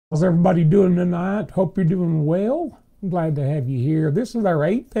How's everybody doing tonight? Hope you're doing well. I'm glad to have you here. This is our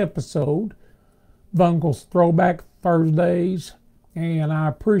 8th episode of Uncle's Throwback Thursdays, and I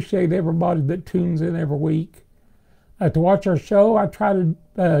appreciate everybody that tunes in every week. To watch our show, I try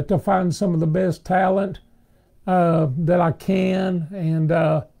to find some of the best talent that I can, and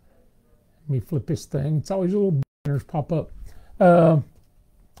let me flip this thing. It's always little banners pop up. I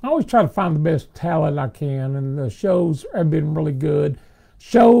always try to find the best talent I can, and the shows have been really good.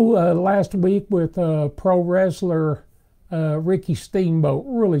 Show last week with pro wrestler Ricky Steamboat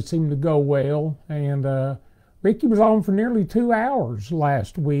really seemed to go well, and Ricky was on for nearly 2 hours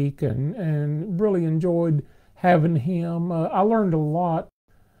last week, and really enjoyed having him. I learned a lot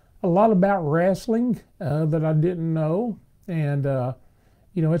about wrestling that I didn't know, and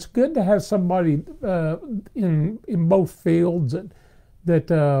it's good to have somebody in both fields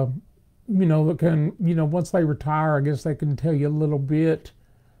that that can, once they retire, I guess they can tell you a little bit.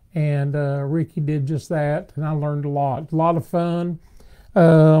 And Ricky did just that, and I learned a lot of fun.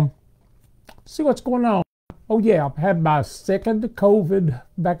 See what's going on. Oh yeah, I had my second COVID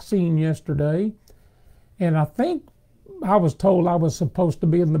vaccine yesterday, and I think I was told I was supposed to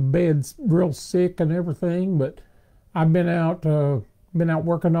be in the bed real sick and everything, but I've been out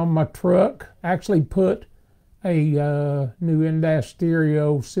working on my truck. Actually put a new in-dash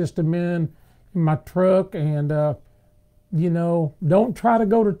stereo system in my truck, and don't try to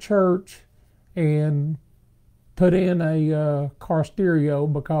go to church and put in a car stereo,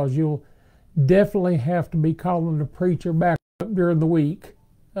 because you'll definitely have to be calling the preacher back up during the week.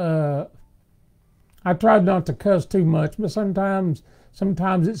 I tried not to cuss too much, but sometimes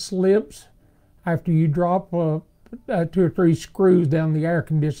it slips after you drop 2 or 3 screws down the air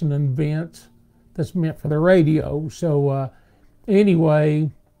conditioning vents that's meant for the radio. So anyway,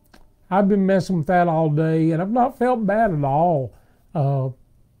 I've been messing with that all day, and I've not felt bad at all. I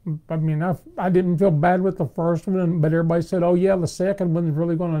didn't feel bad with the first one, but everybody said, oh yeah, the second one's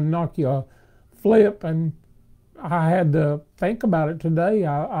really going to knock you a flip, and I had to think about it today.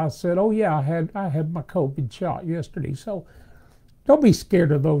 I said, oh yeah, I had my COVID shot yesterday, so don't be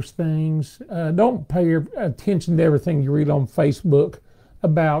scared of those things. Don't pay attention to everything you read on Facebook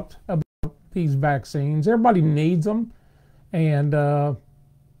about these vaccines. Everybody needs them, and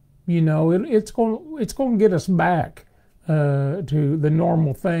it's going to get us back to the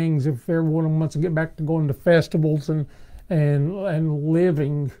normal things if everyone wants to get back to going to festivals and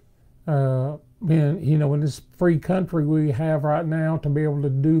living in this free country we have right now, to be able to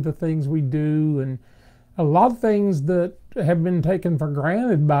do the things we do, and a lot of things that have been taken for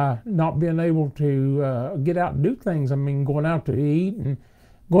granted by not being able to get out and do things. I mean, going out to eat and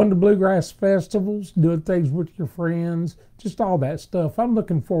going to bluegrass festivals, doing things with your friends, just all that stuff. I'm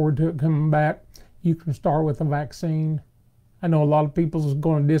looking forward to it coming back. You can start with a vaccine. I know a lot of people are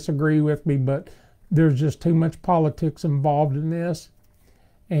going to disagree with me, but there's just too much politics involved in this.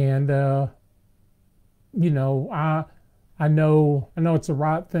 And, I know it's the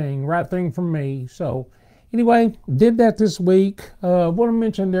right thing for me. So anyway, did that this week. Want to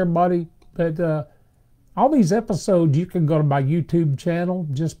mention to everybody that all these episodes, you can go to my YouTube channel.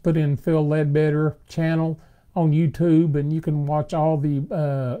 Just put in Phil Ledbetter channel on YouTube, and you can watch all the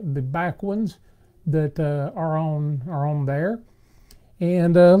back ones that are on there.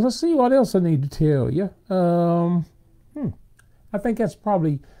 And let's see what else I need to tell you. I think that's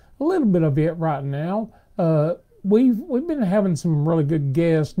probably a little bit of it right now. We've been having some really good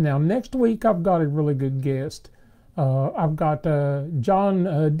guests. Now next week I've got a really good guest. I've got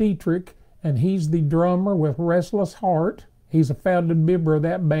John Dietrich, and he's the drummer with Restless Heart. He's a founded member of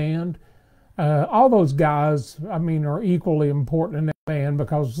that band. All those guys, are equally important in that band,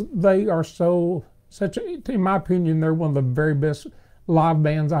 because they are in my opinion, they're one of the very best live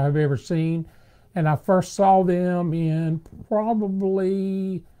bands I have ever seen. And I first saw them in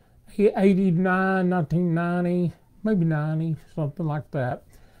probably 89, 1990, maybe 90, something like that.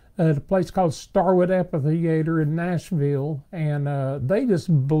 At a place called Starwood Amphitheater in Nashville, and they just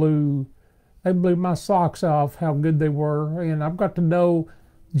blew my socks off how good they were. And I've got to know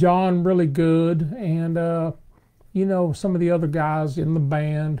John really good, and some of the other guys in the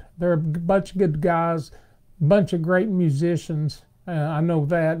band. They're a bunch of good guys, bunch of great musicians. I know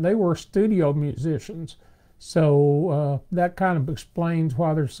that they were studio musicians, so that kind of explains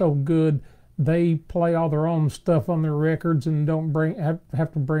why they're so good. They play all their own stuff on their records and don't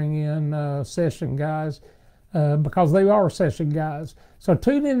have to bring in session guys, because they are session guys. So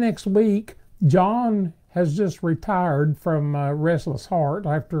tune in next week. John has just retired from Restless Heart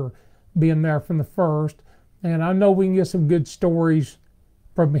after being there from the first, and I know we can get some good stories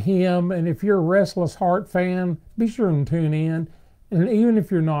from him. And if you're a Restless Heart fan, be sure and tune in. and even if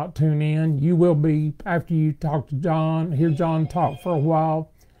you're not, tune in. You will be after you talk to John, hear John talk for a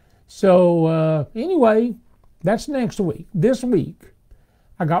while. So anyway, that's next week. This week,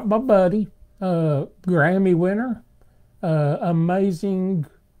 I got my buddy, Grammy winner, amazing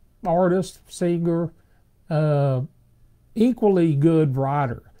artist, singer, equally good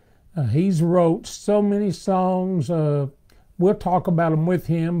writer. He's wrote so many songs. We'll talk about them with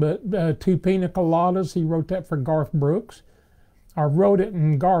him, but Two Pina Coladas, he wrote that for Garth Brooks. I wrote it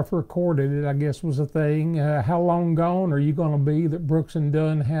and Garth recorded it, I guess was the thing. How Long Gone Are You Gonna Be, that Brooks and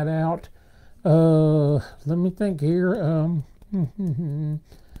Dunn had out. Let me think here.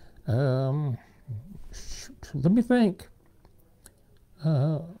 Let me think.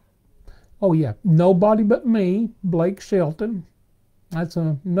 Oh yeah, Nobody But Me, Blake Shelton. That's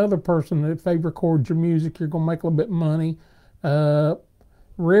another person that if they record your music, you're gonna make a little bit of money.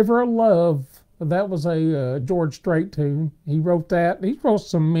 River of Love, that was a George Strait tune. He wrote that. He wrote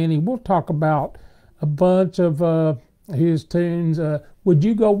so many. We'll talk about a bunch of his tunes. Would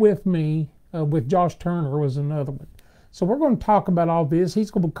You Go With Me, with Josh Turner was another one. So we're going to talk about all this.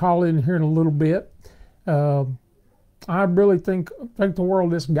 He's going to call in here in a little bit. I really think the world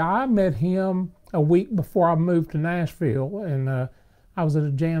of this guy. I met him a week before I moved to Nashville, and I was at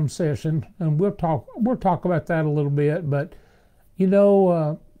a jam session, and we'll talk about that a little bit. But you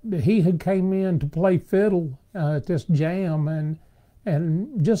know, he had came in to play fiddle at this jam,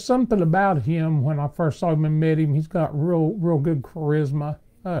 and just something about him when I first saw him and met him. He's got real good charisma.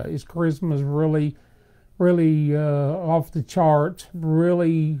 His charisma is really off the charts.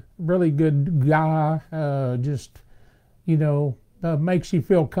 Really good guy. Just you know, makes you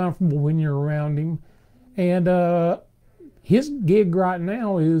feel comfortable when you're around him. And his gig right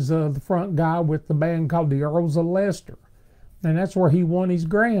now is the front guy with the band called the Earles of Leicester. And that's where he won his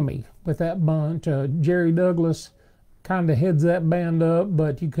Grammy with that bunch. Jerry Douglas kind of heads that band up,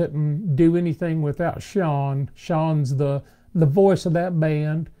 but you couldn't do anything without Shawn. Shawn's the voice of that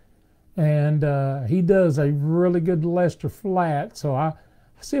band. And he does a really good Leicester flat. So I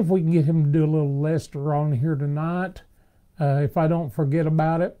see if we can get him to do a little Leicester on here tonight, if I don't forget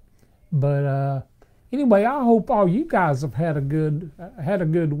about it. But anyway, I hope all you guys have had a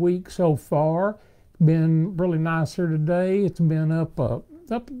good week so far. Been really nice here today. It's been up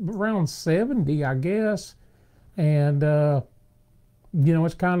around 70, I guess, and you know,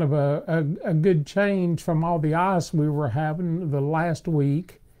 it's kind of a good change from all the ice we were having the last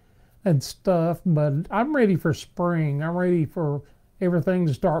week and stuff. But I'm ready for spring. I'm ready for everything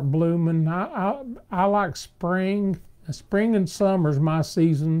to start blooming. I like spring. Spring and summer's my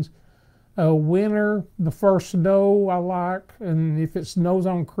seasons. Winter, the first snow I like, and if it snows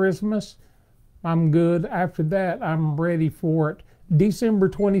on Christmas, I'm good. After that, I'm ready for it. December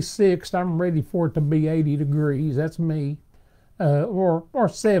 26th, I'm ready for it to be 80 degrees. That's me. Or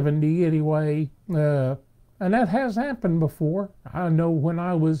 70 anyway. And that has happened before. I know when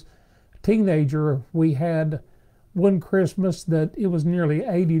I was a teenager, we had one Christmas that it was nearly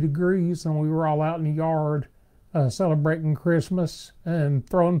 80 degrees, and we were all out in the yard celebrating Christmas and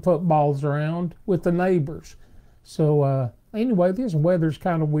throwing footballs around with the neighbors. So anyway, this weather's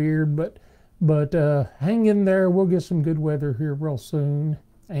kind of weird, but hang in there. We'll get some good weather here real soon.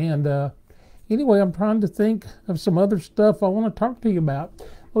 And anyway, I'm trying to think of some other stuff I want to talk to you about.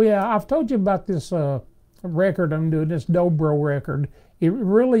 Oh yeah, I've told you about this record I'm doing, this Dobro record. It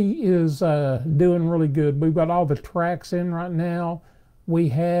really is doing really good. We've got all the tracks in right now. We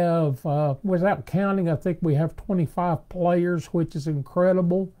have, without counting, I think we have 25 players, which is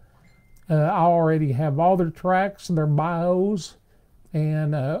incredible. I already have all their tracks, their bios.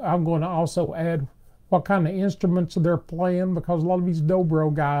 And I'm going to also add what kind of instruments they're playing, because a lot of these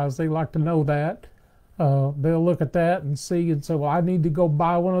Dobro guys, they like to know that. They'll look at that and see and say, well, I need to go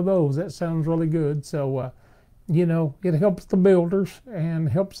buy one of those. That sounds really good. So, you know, it helps the builders and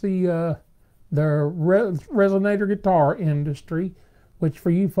helps the resonator guitar industry, which for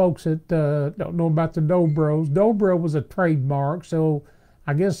you folks that don't know about the Dobros, Dobro was a trademark. So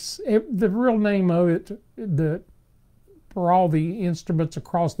I guess the real name of it, for all the instruments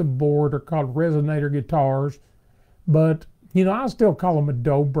across the board, are called resonator guitars. But, you know, I still call them a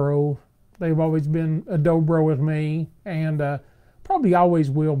Dobro. They've always been a Dobro with me, and probably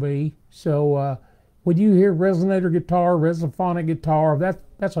always will be. So when you hear resonator guitar, resophonic guitar,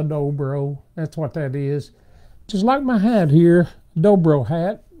 that's a Dobro. That's what that is. Just like my hat here, Dobro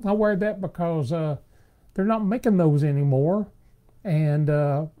hat. I wear that because they're not making those anymore. And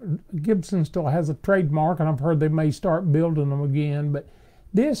Gibson still has a trademark, and I've heard they may start building them again. But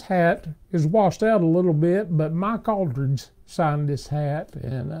this hat is washed out a little bit, but Mike Aldridge signed this hat,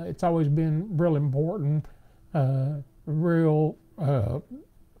 and it's always been real important, real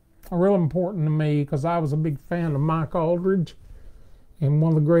real important to me because I was a big fan of Mike Aldridge and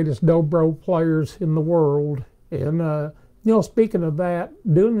one of the greatest dobro players in the world. And speaking of that,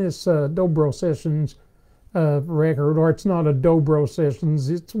 doing this dobro sessions record, or it's not a dobro sessions.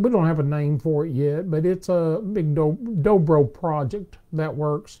 We don't have a name for it yet, but it's a big dobro project that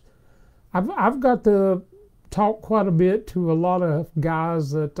works. I've got to talk quite a bit to a lot of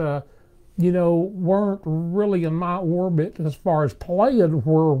guys that weren't really in my orbit as far as playing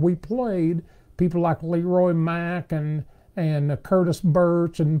where we played. People like Leroy Mack and Curtis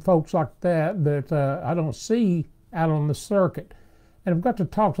Birch and folks like that I don't see out on the circuit. And I've got to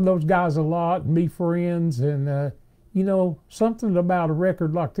talk to those guys a lot and be friends. And, something about a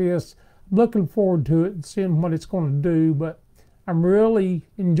record like this, I'm looking forward to it and seeing what it's going to do. But I'm really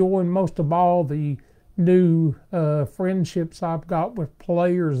enjoying most of all the new friendships I've got with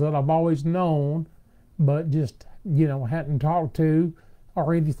players that I've always known, but just, hadn't talked to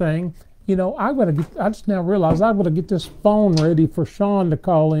or anything. I just now realized I've got to get this phone ready for Shawn to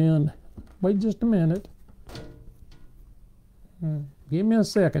call in. Wait just a minute. Give me a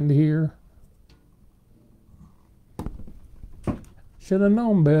second here. Should have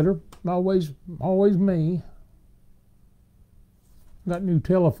known better. Always me. Got new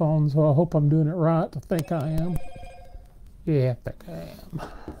telephones, so I hope I'm doing it right. I think I am. Yeah, I think I am.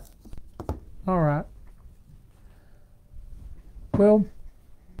 All right. Well,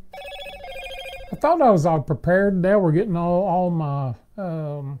 I thought I was all prepared. Now we're getting all my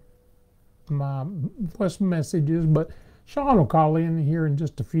my voice messages, but Shawn will call in here in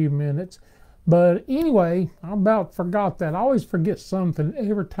just a few minutes. But anyway, I about forgot that. I always forget something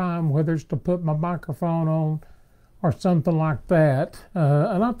every time, whether it's to put my microphone on or something like that.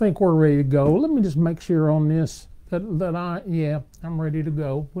 And I think we're ready to go. Let me just make sure on this that I'm ready to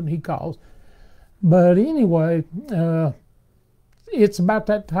go when he calls. But anyway, it's about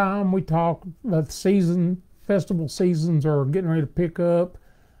that time we talk. The festival seasons are getting ready to pick up.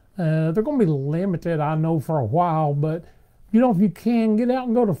 They're going to be limited, I know, for a while, but if you can get out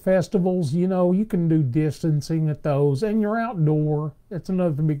and go to festivals, you can do distancing at those, and you're outdoor. That's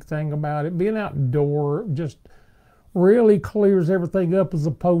another big thing about it. Being outdoor just really clears everything up as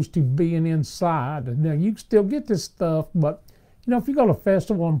opposed to being inside. Now, you can still get this stuff, but, if you go to a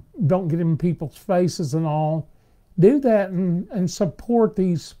festival and don't get in people's faces and all, do that and support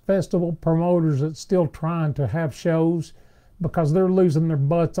these festival promoters that's still trying to have shows, because they're losing their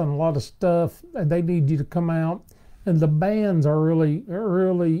butts on a lot of stuff. They need you to come out. And the bands are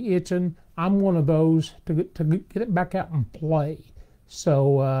really itching. I'm one of those to get it back out and play.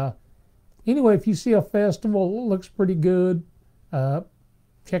 So anyway, if you see a festival that looks pretty good,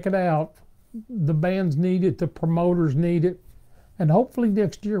 check it out. The bands need it. The promoters need it. And hopefully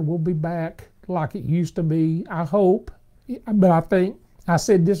next year we'll be back like it used to be. I hope. But I think I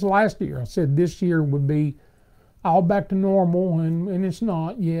said this last year. I said this year would be all back to normal, and it's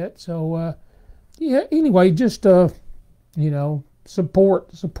not yet. So anyway, just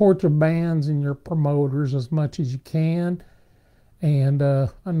support your bands and your promoters as much as you can, and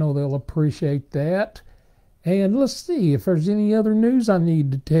I know they'll appreciate that. And let's see if there's any other news I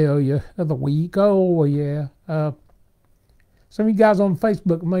need to tell you of the week. Oh yeah, some of you guys on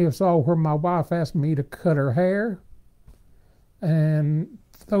Facebook may have saw where my wife asked me to cut her hair, and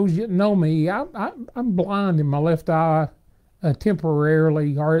those that know me, I'm blind in my left eye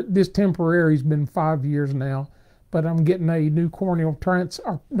temporarily, or this temporary's been 5 years now, but I'm getting a new corneal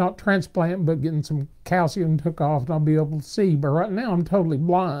not transplant, but getting some calcium took off, and I'll be able to see. But right now I'm totally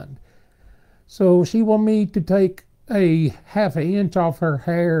blind. So she wanted me to take a half an inch off her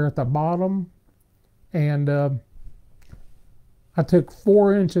hair at the bottom, and I took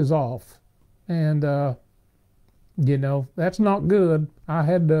 4 inches off, and that's not good. I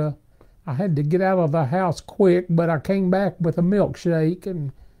had to get out of the house quick, but I came back with a milkshake,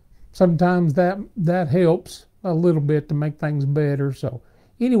 and sometimes that helps a little bit to make things better. So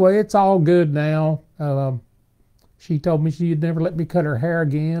anyway, it's all good now. She told me she'd never let me cut her hair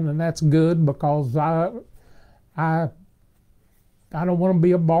again, and that's good, because I don't want to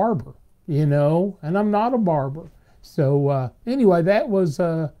be a barber, and I'm not a barber. So anyway, that was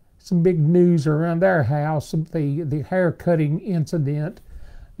some big news around our house, the hair cutting incident.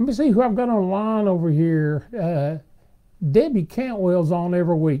 Let me see who I've got online over here. Debbie Cantwell's on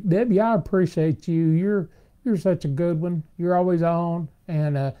every week. Debbie, I appreciate you. You're such a good one. You're always on.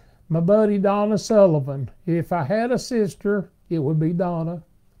 And my buddy Donna Sullivan. If I had a sister, it would be Donna.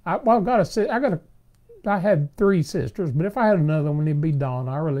 I had 3 sisters, but if I had another one, it'd be Donna.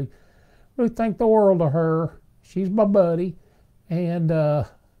 I really think the world of her. She's my buddy, and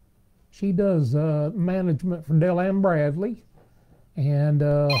she does management for Dell and Bradley. And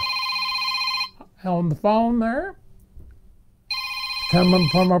on the phone there, coming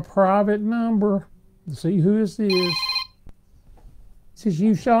from a private number. Let's see who this is. Is this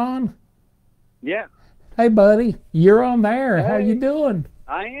you, Shawn? Yeah. Hey, buddy, you're on there. Hey, how you doing?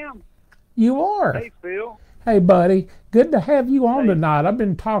 I am. You are. Hey, Phil. Hey, buddy, good to have you on Hey. tonight. I've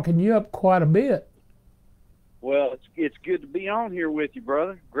been talking you up quite a bit. Well, it's good to be on here with you,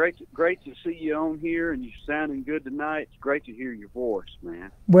 brother. Great to see you on here, and you're sounding good tonight. It's great to hear your voice,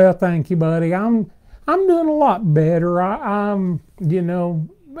 man. Well, thank you, buddy. I'm doing a lot better. I'm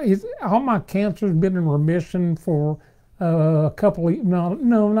all my cancer's been in remission for a couple of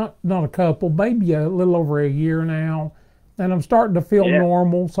not a couple, maybe a little over a year now, and I'm starting to feel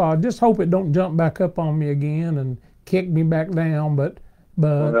normal. So I just hope it don't jump back up on me again and kick me back down. But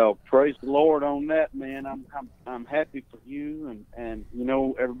well, praise the Lord on that, man. I'm happy for you, and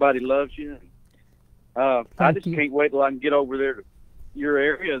everybody loves you. I just can't wait till I can get over there to your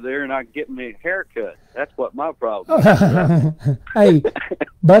area there and I can get me a haircut. That's what my problem is. Hey,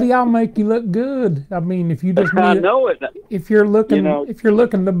 buddy, I'll make you look good. I mean, if you just need, I know it. If you're looking, if you're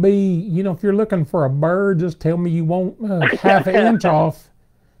looking to be, if you're looking for a bird, just tell me you want half an inch off.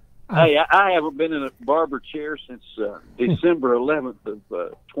 Hey, I haven't been in a barber chair since December 11th of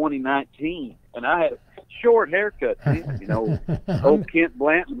 2019, and I had a short haircut then. Old Kent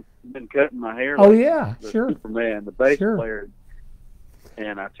Blanton been cutting my hair. Oh, like yeah, the sure. Superman, the bass player.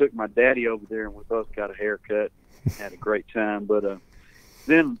 And I took my daddy over there, and we both got a haircut. Had a great time. But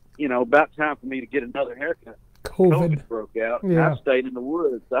then, about time for me to get another haircut. COVID broke out. And I've stayed in the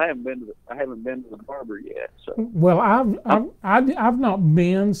woods. I haven't been to the barber yet. So. Well, I've not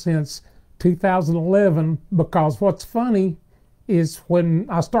been since 2011 because what's funny is when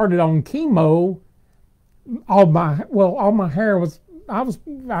I started on chemo, all my hair was I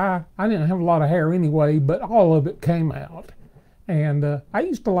didn't have a lot of hair anyway, but all of it came out. And I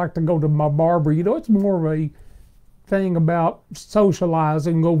used to like to go to my barber. It's more of a thing about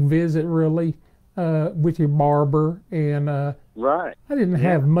socializing, go visit really with your barber. And right. I didn't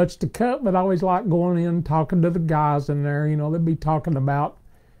have much to cut, but I always liked going in, talking to the guys in there. They'd be talking about,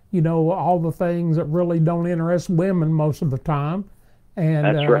 all the things that really don't interest women most of the time.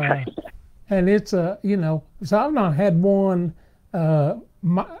 And that's right. And it's so I've not had one. I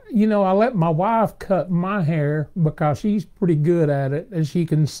let my wife cut my hair because she's pretty good at it and she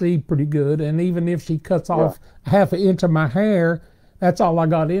can see pretty good. And even if she cuts off half an inch of my hair, that's all I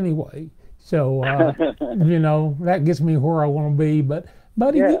got anyway. So, that gets me where I want to be. But,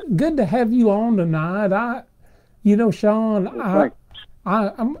 buddy, good to have you on tonight. Shawn,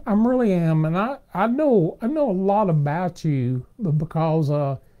 I really am. And I know a lot about you because,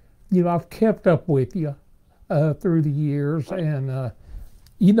 I've kept up with you through the years. And, I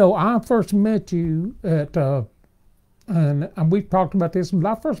first met you at, and we've talked about this, but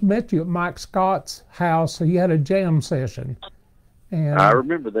I first met you at Mike Scott's house. He had a jam session. And I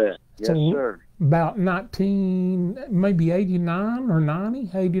remember that. Yes, so sir. About 89 or 90,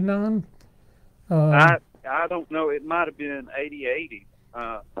 89. I don't know. It might have been 80.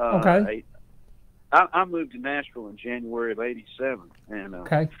 Okay. I moved to Nashville in January of 87. And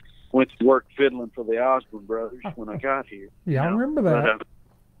went to work fiddling for the Osborne brothers when I got here. Yeah, I remember that.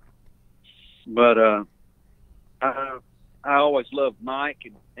 But I always loved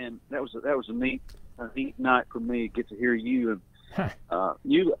Mike, and that was a neat night for me to get to hear you. And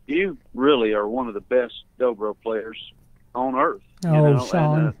you really are one of the best dobro players on earth.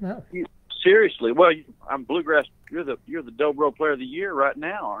 Shawn. Seriously, well, I'm bluegrass. You're the dobro player of the year right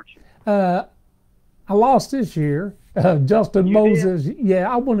now, aren't you? I lost this year. Justin You Moses. Did? Yeah,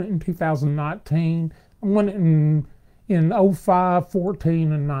 I won it in 2019. I won it in 05,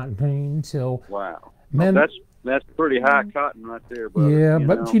 14, and 19. So wow, man, that's pretty high cotton right there, brother. Yeah,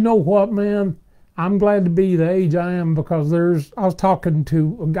 but you know what, man? I'm glad to be the age I am because I was talking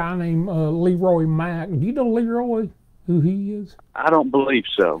to a guy named Leroy Mack. Do you know Leroy? Who he is? I don't believe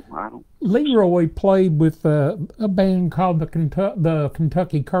so. I don't. Leroy played with a band called the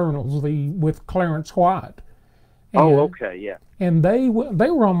Kentucky Colonels, with Clarence White. And, okay, yeah. And they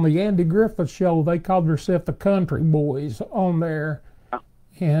were on the Andy Griffith show. They called themselves the Country Boys on there.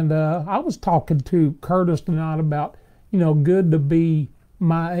 And I was talking to Curtis tonight about, good to be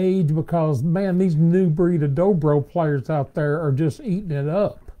my age because, man, these new breed of dobro players out there are just eating it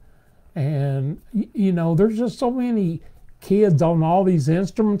up. And, there's just so many kids on all these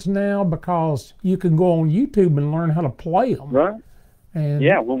instruments now because you can go on YouTube and learn how to play them. Right. And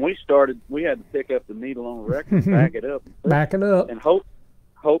yeah, when we started, we had to pick up the needle on the record, back it up, and hope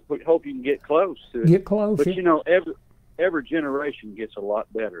you can get close to it. Get close. But every generation gets a lot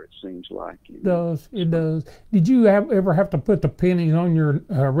better. It seems like. It does. It does. Did you ever have to put the pennies on your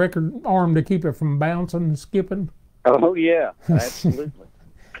record arm to keep it from bouncing and skipping? Oh yeah, absolutely.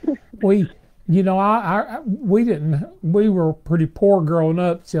 We didn't. We were pretty poor growing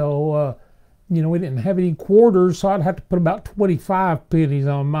up, so we didn't have any quarters, so I'd have to put about 25 pennies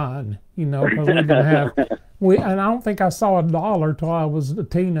on mine. Because we didn't have. And I don't think I saw $1 till I was a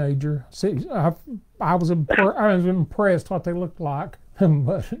teenager. See, I was impressed what they looked like,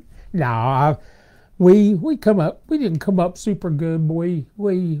 but no, we didn't come up super good, but we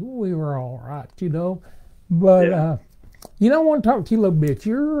were all right, But Yeah. I want to talk to you a little bit.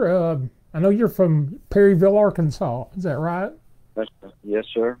 I know you're from Perryville, Arkansas. Is that right? Yes,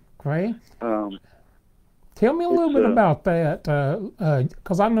 sir. Okay. Tell me a little bit about that,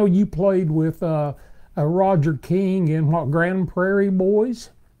 because I know you played with Roger King in Grand Prairie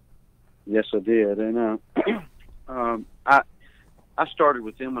Boys. Yes, I did, and I started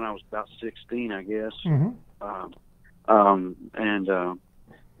with them when I was about 16, I guess, and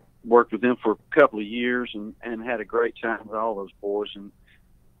worked with them for a couple of years, and had a great time with all those boys. And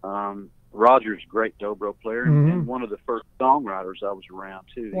Roger's a great dobro player, and one of the first songwriters I was around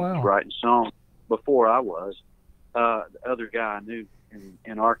too. Wow. He was writing songs before I was. The other guy I knew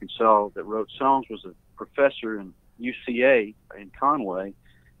in Arkansas that wrote songs was a professor in UCA in Conway.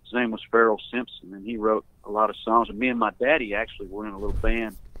 His name was Farrell Simpson, and he wrote a lot of songs. And me and my daddy actually were in a little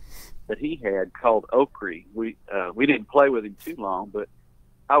band that he had called Okrie. We didn't play with him too long, but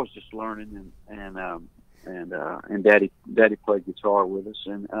I was just learning, and daddy played guitar with us.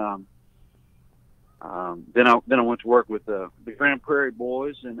 And then I went to work with the Grand Prairie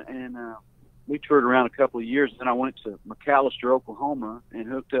Boys, and we toured around a couple of years. Then I went to McAllister, Oklahoma, and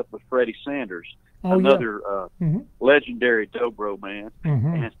hooked up with Freddie Sanders, another legendary dobro man.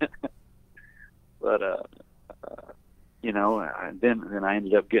 But then I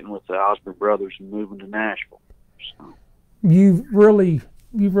ended up getting with the Osborne Brothers and moving to Nashville. So. You've really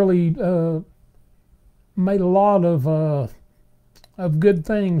made a lot of good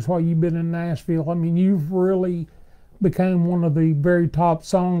things while you've been in Nashville. I mean, you've really become one of the very top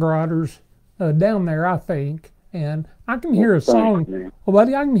songwriters down there, I think. And I can hear a song,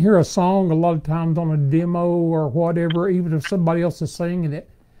 buddy, I can hear a song a lot of times on a demo or whatever, even if somebody else is singing it,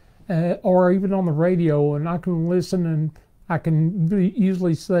 or even on the radio, and I can listen and I can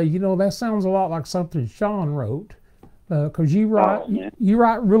easily say, that sounds a lot like something Shawn wrote, because you write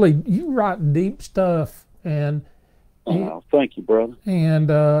deep stuff, and thank you, brother. And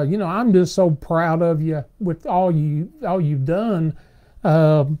I'm just so proud of you with all you've done.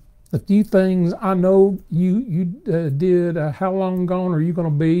 A few things I know you did. How Long Gone Are You Gonna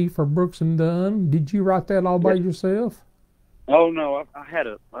Be for Brooks and Dunn? Did you write that all by yourself? Oh no, I had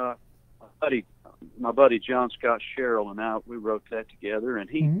a buddy, my buddy John Scott Sherrill, and we wrote that together. And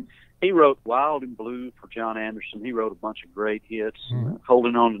he wrote Wild and Blue for John Anderson. He wrote a bunch of great hits,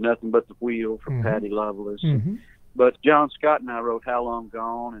 Holding On to Nothing But the Wheel for Patty Loveless. But John Scott and I wrote How Long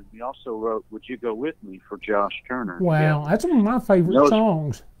Gone, and we also wrote Would You Go With Me for Josh Turner. Wow, that's one of my favorite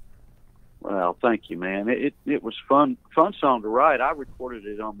songs. Well, thank you, man. It was fun song to write. I recorded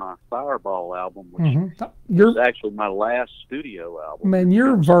it on my Fireball album, which was actually my last studio album. Man,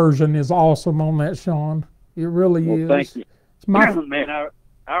 your version is awesome on that, Shawn. It really is. Thank you. It's man,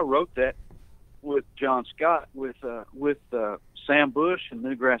 I wrote that with John Scott, with Sam Bush and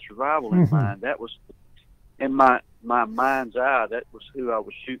Newgrass Revival in mind. That was in my mind's eye. That was who I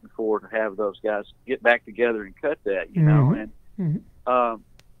was shooting for, to have those guys get back together and cut that,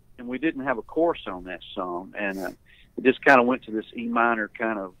 and we didn't have a chorus on that song, and it just kind of went to this E minor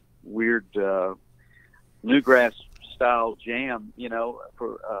kind of weird Newgrass style jam,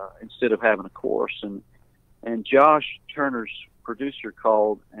 for instead of having a chorus. And Josh Turner's producer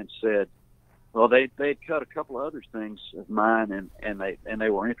called and said, well, they'd cut a couple of other things of mine, and they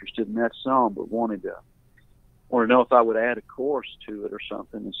were interested in that song, but wanted to know if I would add a chorus to it or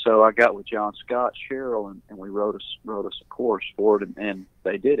something. And so I got with John Scott Sherrill, and we wrote us a chorus for it, and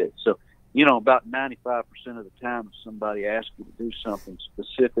they did it. So, about 95% of the time, if somebody asks you to do something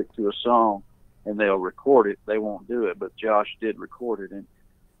specific to a song and they'll record it, they won't do it. But Josh did record it, and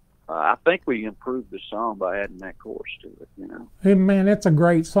I think we improved the song by adding that chorus to it. Hey, man, that's a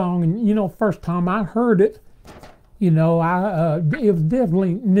great song. And first time I heard it, it was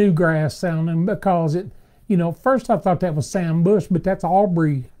definitely Newgrass sounding, because it. First I thought that was Sam Bush, but that's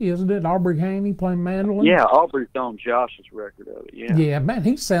Aubrey, isn't it? Aubrey Haney playing mandolin. Yeah, Aubrey's on Josh's record of it. Yeah. Yeah, man,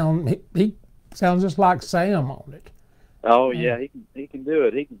 he sounds just like Sam on it. Oh yeah, he can do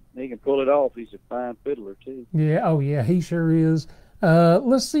it. He can pull it off. He's a fine fiddler too. Yeah. Oh yeah, he sure is.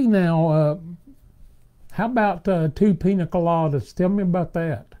 Let's see now. How about Two Pina Coladas? Tell me about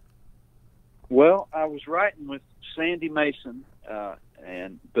that. Well, I was writing with Sandy Mason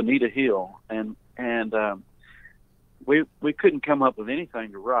and Bonita Hill, and we couldn't come up with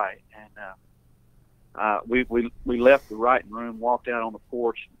anything to write, and we left the writing room, walked out on the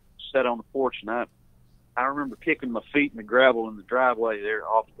porch, sat on the porch, and I remember kicking my feet in the gravel in the driveway there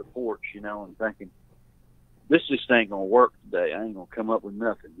off the porch, you know, and thinking, this just ain't gonna work today. I ain't gonna come up with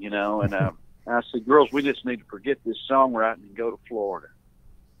nothing, you know. And I said, girls, we just need to forget this songwriting and go to Florida.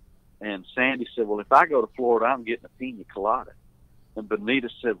 And Sandy said, well, if I go to Florida, I'm getting a pina colada. And Bonita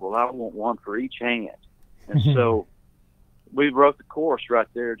said, well, I want one for each hand. And so we wrote the chorus right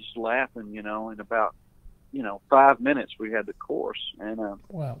there, just laughing, you know. In about, 5 minutes, we had the chorus. And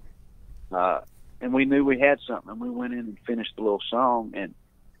wow. And we knew we had something, and we went in and finished the little song.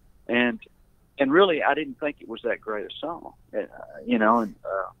 And really, I didn't think it was that great a song,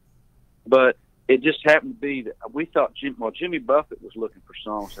 but it just happened to be that we thought Jimmy Buffett was looking for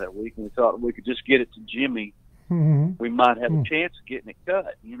songs that week, and we thought if we could just get it to Jimmy, we might have a chance of getting it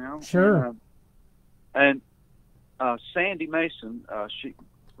cut, you know. Sure. And Sandy Mason, she,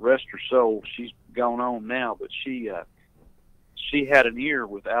 rest her soul, she's gone on now, but she had an ear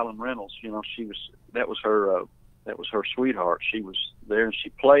with Alan Reynolds. You know, that was her sweetheart. She was there, and she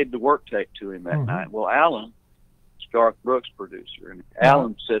played the work tape to him that night. Well, Alan is Garth Brooks' producer, and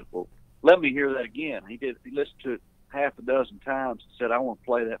Alan said, well, let me hear that again. He listened to it half a dozen times and said, I want to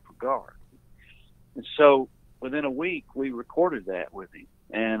play that for Garth. And so within a week, we recorded that with him.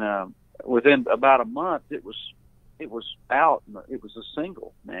 And within about a month, it was out. It was a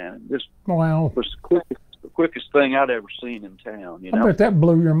single, man. This wow. was the quickest thing I'd ever seen in town. You know? I bet that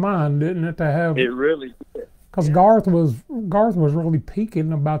blew your mind, didn't it, to have it? Really did. Because Garth was really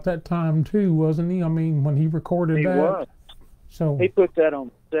peaking about that time too, wasn't he? I mean, when he recorded that. He was. So he put that on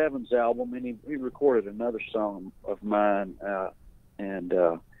Seven's album, and he recorded another song of mine, and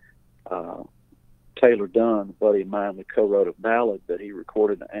Taylor Dunn, a buddy of mine, that co-wrote a ballad that he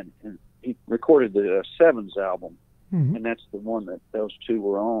recorded, and he recorded the Seven's album, and that's the one that those two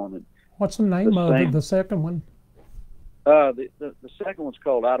were on. And what's the name of it, the second one? The second one's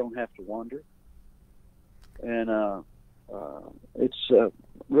called I Don't Have to Wonder. And it's a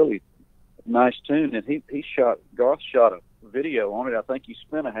really nice tune. And Garth shot a video on it. I think he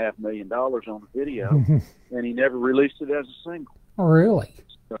spent $500,000 on the video, and he never released it as a single. Oh, really?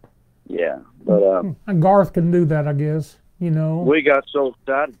 So, yeah, but Garth can do that, I guess. You know, we got so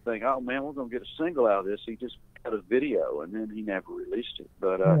excited, thinking, "Oh man, we're gonna get a single out of this." He just got a video, and then he never released it.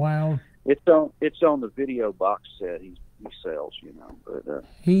 But wow, it's on the video box set he sells, you know. But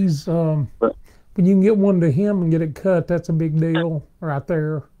he's when you can get one to him and get it cut, that's a big deal right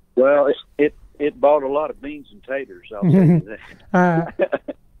there. Well, it bought a lot of beans and taters, I'll tell you that.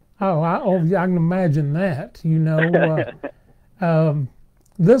 I can imagine that, you know.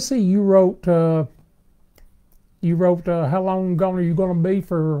 Let's see, you wrote How Long Gone Are You Gonna Be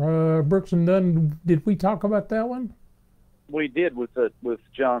for Brooks and Dunn. Did we talk about that one? We did with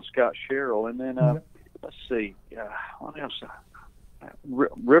John Scott Sherrill, and then let's see, what else?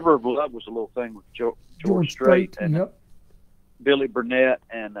 River of Love was a little thing with George Strait and Billy Burnett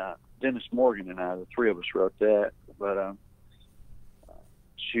and Dennis Morgan and I. The three of us wrote that. But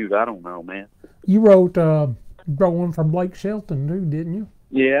shoot, I don't know, man. You wrote one from Blake Shelton too, didn't you?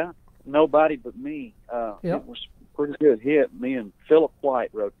 Yeah, Nobody But Me. It was a pretty good hit. Me and Philip White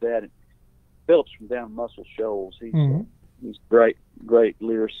wrote that. And Philip's from down Muscle Shoals. He's great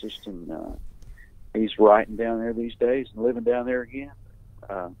lyricist, and he's writing down there these days and living down there again.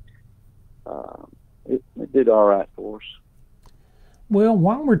 It did all right for us. Well,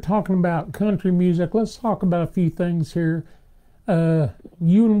 while we're talking about country music, let's talk about a few things here. You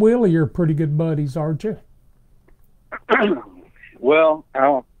and Willie are pretty good buddies, aren't you? Well,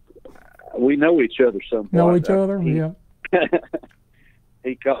 we know each other somewhat. Know each other? Yeah.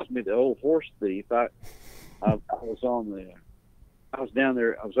 He calls me the old horse thief. I was down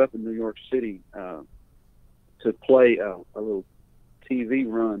there. I was up in New York City to play a little TV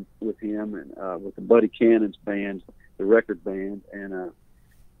run with him and with the Buddy Cannon's band, the record band, and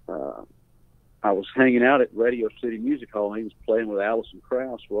I was hanging out at Radio City Music Hall, and he was playing with Alison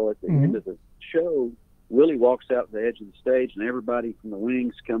Krauss. Well, at the end of the show, Willie walks out the edge of the stage, and everybody from the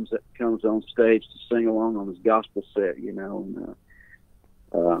Wings comes on stage to sing along on his gospel set, you know.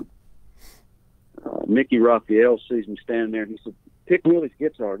 And Mickey Raphael sees me standing there, and he said, "Pick Willie's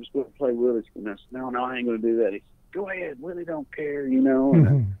guitar. Just go and play Willie's." And I said, "No, I ain't going to do that." He said, "Go ahead. Willie don't care, you know."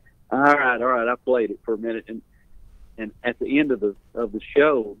 And all right. I played it for a minute, and at the end of the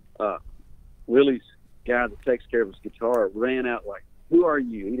show, Willie's guy that takes care of his guitar ran out like, "Who are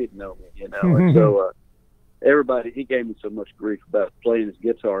you?" He didn't know me, you know. And so everybody, he gave me so much grief about playing his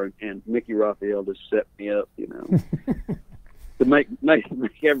guitar, and Mickey Raphael just set me up, you know, to make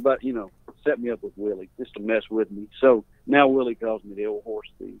everybody, you know, set me up with Willie just to mess with me. So now Willie calls me the old horse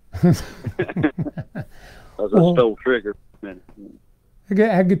thief. Because I stole Trigger for a minute.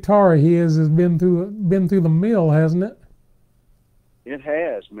 That guitar of his has been through the mill, hasn't it? It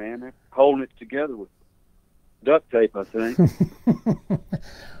has, man. They're holding it together with duct tape, I think.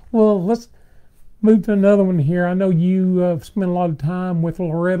 Well, let's move to another one here. I know you spent a lot of time with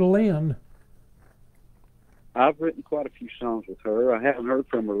Loretta Lynn. I've written quite a few songs with her. I haven't heard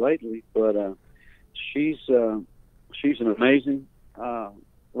from her lately, but she's an amazing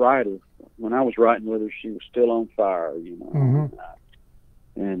writer. When I was writing with her, she was still on fire, you know,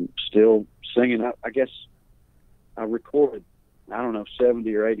 and still singing. I guess I recorded, I don't know,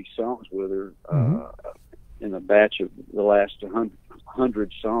 70 or 80 songs with her in a batch of the last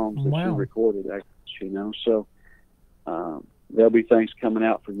 100 songs that she recorded, you know. So there'll be things coming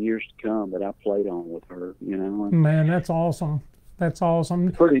out for years to come that I played on with her, you know. And man, that's awesome. That's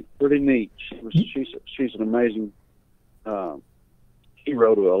awesome. Pretty neat. She's an amazing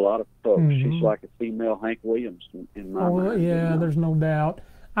hero to a lot of folks. She's like a female Hank Williams in my mind. Yeah, you know? There's no doubt.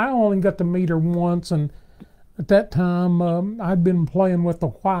 I only got to meet her once, and at that time I'd been playing with the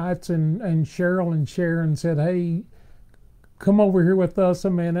Whites, and Cheryl and Sharon said, "Hey, come over here with us a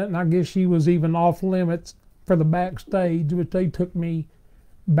minute." And I guess she was even off limits for the backstage, but they took me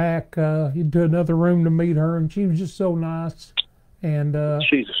back into another room to meet her, and she was just so nice. And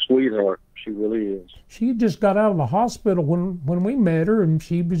she's a sweetheart. She really is. She just got out of the hospital when we met her, and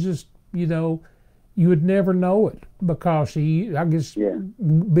she was just, you know, you would never know it, because she, I guess,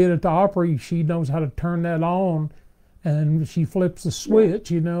 being at the Opry, she knows how to turn that on, and she flips the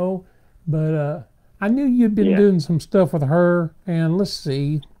switch, you know. But I knew you'd been doing some stuff with her, and let's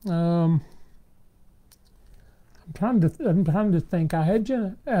see. I'm trying to think. I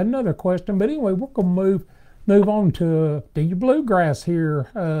had another question, but anyway, we're gonna move on to your bluegrass here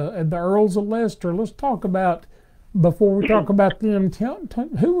at the Earles of Leicester. Let's talk about, before we talk about them,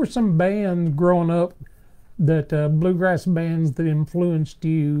 who were some bands growing up, that bluegrass bands that influenced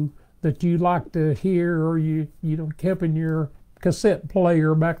you, that you liked to hear, or you know, kept in your cassette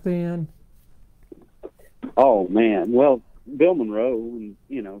player back then? Oh man, well, Bill Monroe, and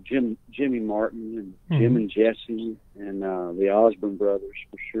you know, Jimmy Martin, and Jim and Jesse, and the Osborne brothers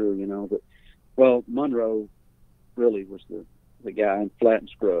for sure, you know. But well, Monroe really was the guy in Flat and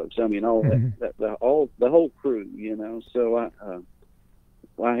Scruggs. I mean, all the whole crew, you know. So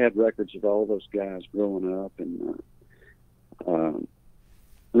I had records of all those guys growing up, and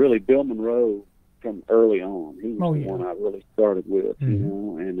really Bill Monroe from early on. He was the one I really started with, you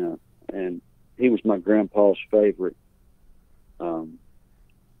know, and he was my grandpa's favorite, you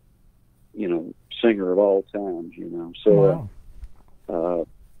know, singer of all times, you know. So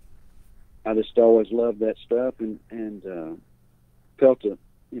I just always loved that stuff, and felt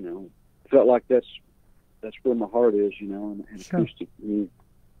like that's where my heart is, you know, and acoustic music.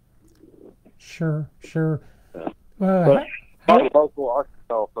 Sure. But local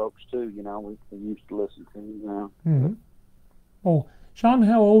Arkansas folks too, you know, we used to listen to, you know. Oh, Shawn,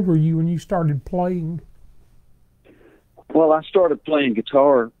 how old were you when you started playing? Well, I started playing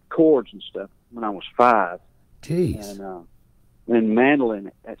guitar chords and stuff when I was 5. Jeez. And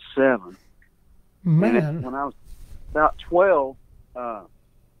mandolin at 7. Man. When I was about 12,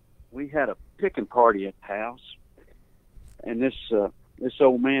 we had a picking party at the house, and this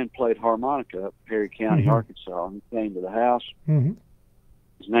old man played harmonica up in Perry County, Arkansas, and he came to the house.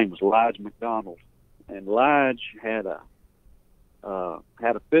 His name was Lige McDonald, and Lige had a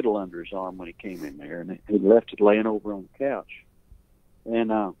fiddle under his arm when he came in there, and he left it laying over on the couch.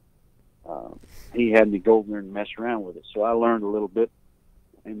 And he had me go over there and mess around with it, so I learned a little bit.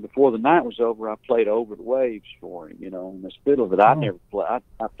 And before the night was over, I played Over the Waves for him, you know, and this fiddle that I never played.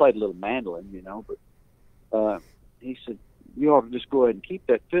 I played a little mandolin, you know, but he said, "You ought to just go ahead and keep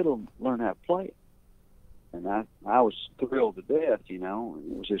that fiddle and learn how to play it." And I was thrilled to death, you know.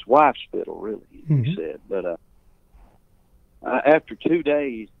 It was his wife's fiddle, really, he said. But after 2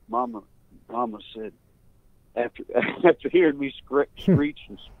 days, Mama said, after hearing me screech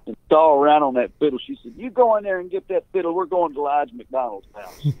and staw around on that fiddle, she said, "You go in there and get that fiddle. We're going to Lige McDonald's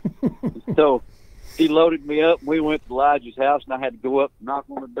house." So he loaded me up, and we went to Lige's house, and I had to go up and knock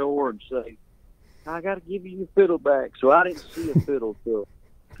on the door and say, "I got to give you your fiddle back." So I didn't see a fiddle till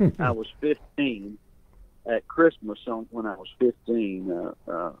I was 15. At Christmas, when I was 15,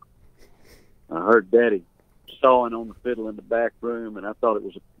 I heard Daddy sawing on the fiddle in the back room, and I thought it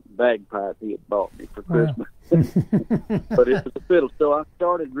was a bagpipe he had bought me for Christmas. but it was a fiddle. So I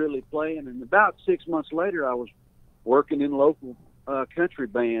started really playing, and about 6 months later, I was working in local country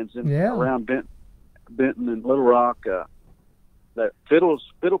bands around Benton and Little Rock. That fiddle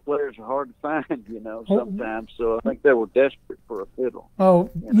players are hard to find, sometimes. So I think they were desperate for a fiddle. Oh,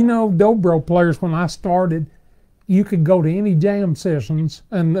 dobro players, when I started, you could go to any jam sessions,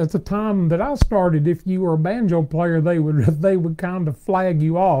 and at the time that I started, if you were a banjo player, they would kind of flag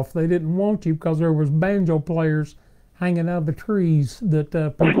you off. They didn't want you because there was banjo players hanging out of the trees that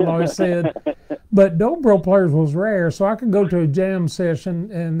people always said. But dobro players was rare, so I could go to a jam session,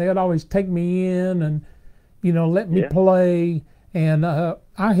 and they'd always take me in and let me play. And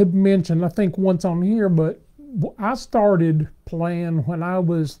I had mentioned, I think once on here, but I started playing when I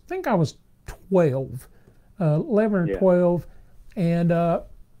was 12. 11 or 12, and I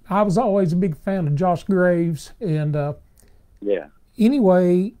was always a big fan of Josh Graves, and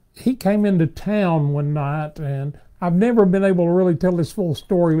anyway, he came into town one night, and I've never been able to really tell this full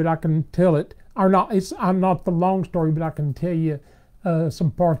story, but I can tell it, I'm not the long story, but I can tell you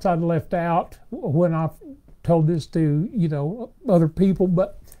some parts I'd left out when I told this to other people,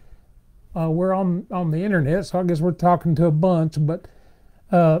 but we're on the internet, so I guess we're talking to a bunch, but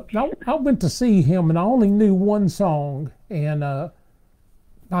I went to see him, and I only knew one song, and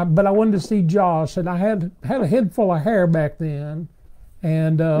but I wanted to see Josh, and I had a head full of hair back then,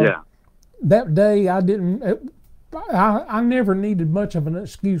 and that day I never needed much of an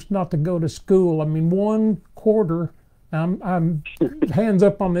excuse not to go to school. I mean, 1 quarter, I'm hands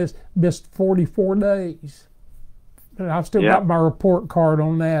up on this, missed 44 days. And I've still got my report card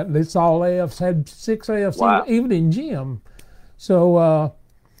on that. It's all F's, had 6 F's, even in gym. So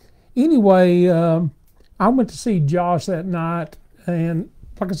anyway, I went to see Josh that night, and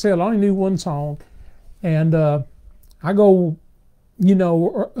like I said, I only knew one song. And I go,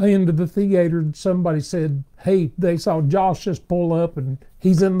 into the theater, and somebody said, hey, they saw Josh just pull up, and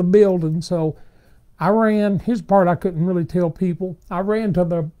he's in the building. So I ran, his part I couldn't really tell people. I ran to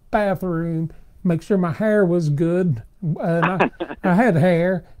the bathroom, make sure my hair was good. And I had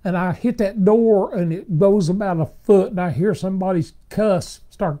hair, and I hit that door, and it goes about a foot, and I hear somebody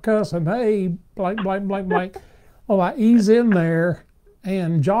start cussing, hey, blank, blank, blank, blank. Well, I ease in there,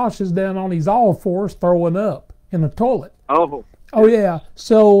 and Josh is down on his all fours throwing up in the toilet. Oh yeah.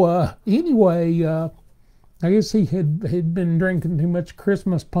 So anyway, I guess he had been drinking too much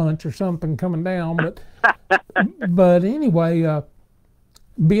Christmas punch or something coming down, but anyway,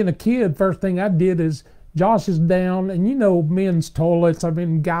 being a kid, first thing I did is Josh is down, and men's toilets, I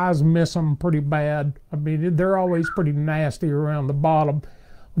mean, guys miss them pretty bad. I mean, they're always pretty nasty around the bottom.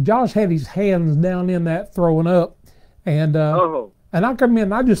 Josh had his hands down in that throwing up, and I come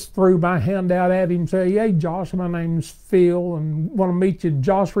in, I just threw my hand out at him and said, hey, Josh, my name's Phil, and want to meet you.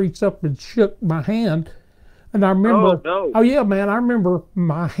 Josh reached up and shook my hand, and I remember, I remember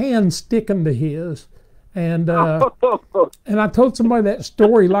my hand sticking to his. And and I told somebody that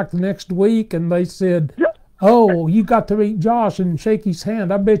story like the next week, and they said, oh, you got to meet Josh and shake his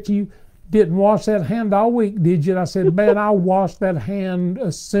hand. I bet you didn't wash that hand all week, did you? And I said, man, I washed that hand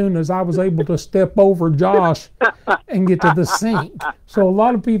as soon as I was able to step over Josh and get to the sink. So a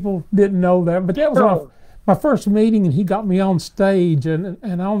lot of people didn't know that, but that was my first meeting, and he got me on stage, and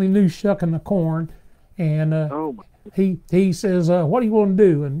I only knew shucking the corn. And he says, what do you want to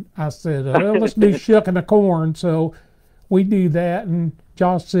do? And I said, well, let's do shucking the corn. So we do that, and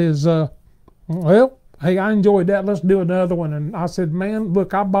Josh says, well, hey, I enjoyed that. Let's do another one. And I said, man,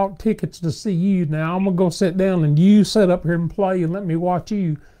 look, I bought tickets to see you. Now I'm going to go sit down, and you sit up here and play and let me watch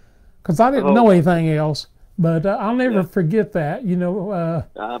you. Because I didn't know anything else. But I'll never forget that,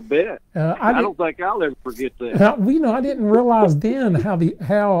 I bet. I don't think I'll ever forget that. I didn't realize then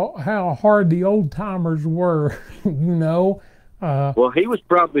how hard the old timers were, Well, he was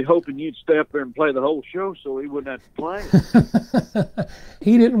probably hoping you'd stay up there and play the whole show so he wouldn't have to play.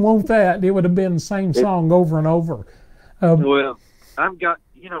 He didn't want that. It would have been the same song over and over. Well, I've got,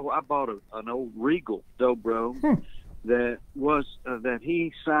 I bought an old Regal dobro. That was that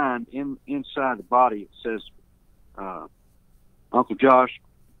he signed inside the body. It says, Uncle Josh,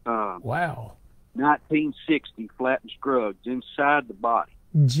 wow, 1960 Flat and Scruggs inside the body.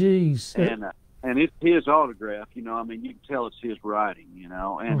 Jeez, and it's his autograph. You can tell it's his writing. And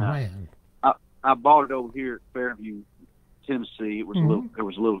I bought it over here at Fairview, Tennessee. It was there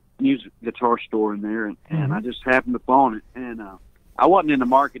was a little music guitar store in there, and I just happened upon it, and I wasn't in the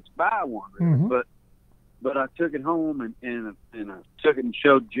market to buy one, really, but I took it home and I took it and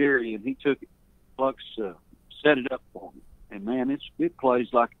showed Jerry, and he took it, set it up for me. And man, it plays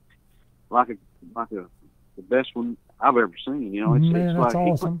like the best one I've ever seen. Man, that's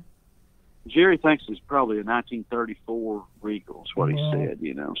awesome. Jerry thinks it's probably a 1934 Regal, is what he said,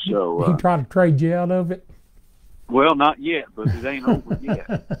 you know. So he tried to trade you out of it? Well, not yet, but it ain't over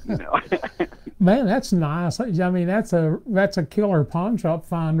yet, you know. Man, that's nice. I mean, that's a killer pawn shop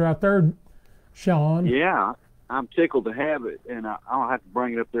find right there, Shawn. Yeah, I'm tickled to have it, and I'll have to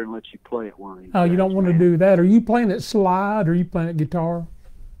bring it up there and let you play it one of these Oh, you days, don't want to do that? Are you playing it slide, or are you playing it guitar?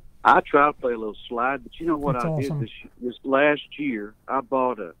 I try to play a little slide, but you know what That's I awesome. did this last year? I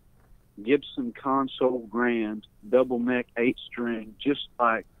bought a Gibson Console Grand double neck 8-string, just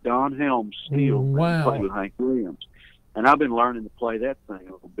like Don Helm's steel Wow. played with Hank Williams. And I've been learning to play that thing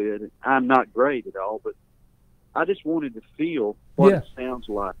a little bit. I'm not great at all, but I just wanted to feel what it sounds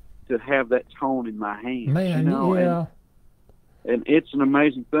like to have that tone in my hands. Man, you know? yeah. And it's an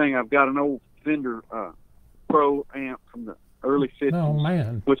amazing thing. I've got an old Fender Pro amp from the early 50s, Oh,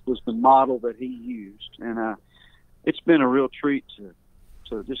 man. which was the model that he used. And it's been a real treat to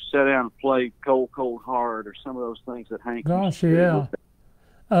just sit down and play Cold, Cold Heart or some of those things that Hank Gosh, used to yeah.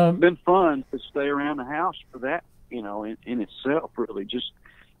 do. It's been fun to stay around the house for that, you know, in itself, really, just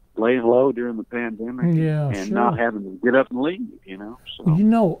laying low during the pandemic and not having to get up and leave, you know. So. You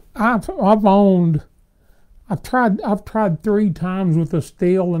know, I've tried 3 times with a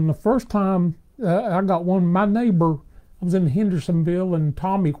steel, and the first time I got one, my neighbor, I was in Hendersonville, and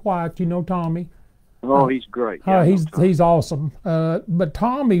Tommy White, you know Tommy? Oh, he's great. Yeah, he's awesome. But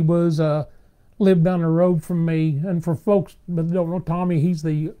Tommy lived down the road from me, and for folks that don't know Tommy, he's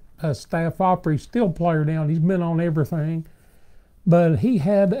the staff opera steel player down. He's been on everything. But he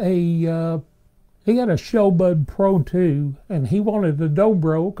had a Showbud Pro 2, and he wanted a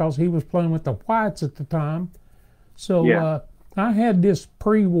dobro because he was playing with the Whites at the time. So I had this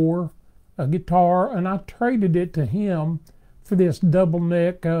pre-war guitar, and I traded it to him for this double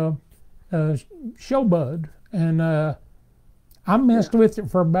neck Showbud, and I messed with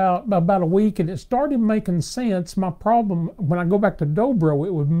it for about a week, and it started making sense. My problem, when I go back to dobro,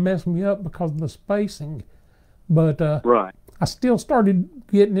 it would mess me up because of the spacing. But I still started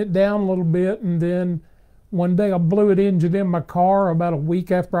getting it down a little bit, and then one day I blew it engine in my car about a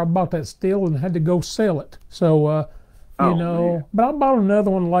week after I bought that steel and had to go sell it. So, you know, man. But I bought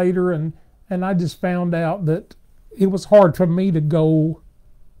another one later, and I just found out that it was hard for me to go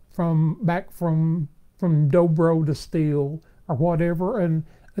from dobro to steel or whatever. And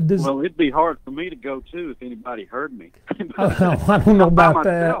well, it'd be hard for me to go too if anybody heard me. I don't know about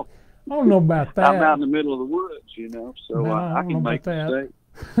that. I don't know about that. I'm out in the middle of the woods, you know, so no, I can make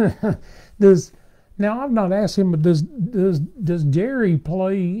mistakes. Now I've not asked him, but does Jerry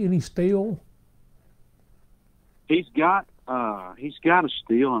play any steel? He's got a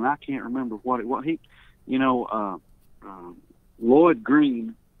steel, and I can't remember what it was. Lloyd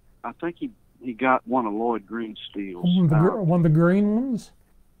Green. I think he got one of Lloyd Green's steels. One of the green ones?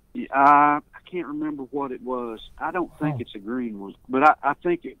 I can't remember what it was. I don't think it's a green one, but I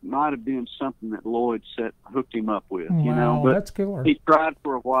think it might have been something that Lloyd hooked him up with. Wow, you know, but that's killer. He tried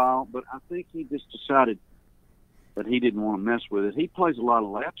for a while, but I think he just decided that he didn't want to mess with it. He plays a lot of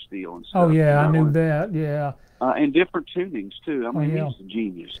lap steel and stuff. Oh yeah, I knew that. Yeah. And different tunings too. I mean, he's a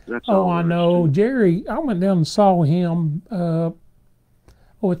genius. That's all. Oh, I know. Jerry, I went down and saw him.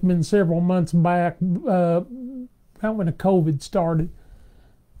 It's been several months back, about when the COVID started,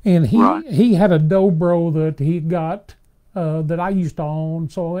 and he had a dobro that he got that I used to own,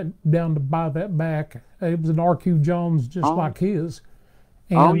 so I went down to buy that back. It was an RQ Jones, just like his.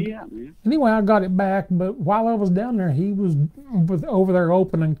 And man. Anyway, I got it back, but while I was down there, he was over there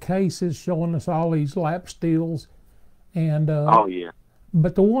opening cases, showing us all these lap steels, and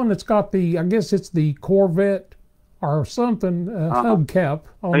but the one that's got I guess it's the Corvette or something hubcap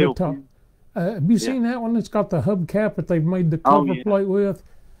on the top. Have you seen that one? It's got the hubcap that they've made the cover plate with.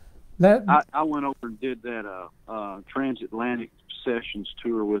 That I went over and did that transatlantic sessions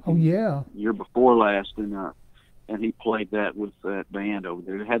tour with him year before last, and he played that with that band over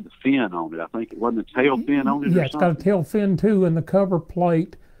there. It had the fin on it. I think it wasn't a tail fin on it. Yeah, it's got a tail fin too, and the cover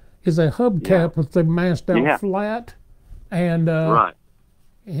plate is a hubcap with the mast out flat. And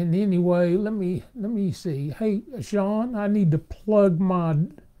And anyway, let me see. Hey, Shawn, I need to plug my.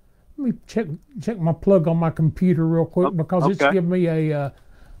 Let me check my plug on my computer real quick because it's giving me a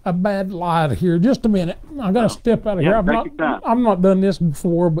bad light here. Just a minute. I got to step out of here. I've not done this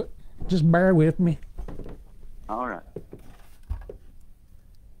before, but just bear with me. All right.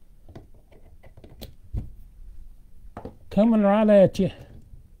 Coming right at you.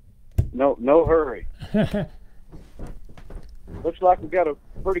 No hurry. Looks like we've got a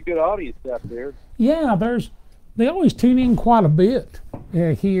pretty good audience out there. Yeah, they always tune in quite a bit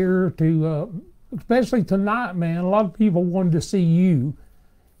here to, especially tonight, man. A lot of people wanted to see you,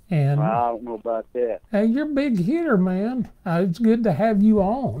 And I don't know about that. hey, you're a big hitter, man. It's good to have you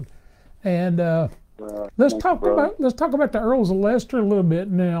on. And let's talk about the Earles of Leicester a little bit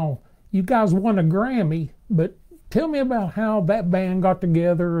now. You guys won a Grammy, but tell me about how that band got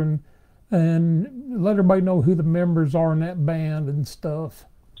together and let everybody know who the members are in that band and stuff.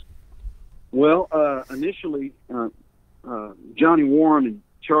 Well, initially, Johnny Warren and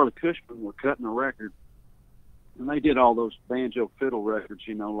Charlie Cushman were cutting a record, and they did all those banjo fiddle records,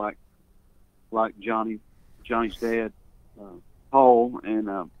 you know, like Johnny's dad, Paul,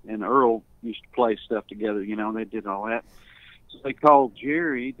 and Earl used to play stuff together. You know, they did all that. So they called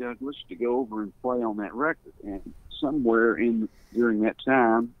Jerry Douglas to go over and play on that record, and somewhere during that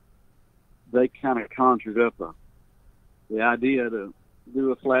time, they kind of conjured up the idea to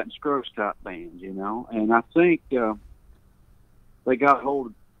do a Flat and Scruggs type band, you know. And I think they got hold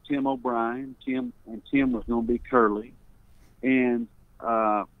of Tim O'Brien. Tim was going to be Curly, and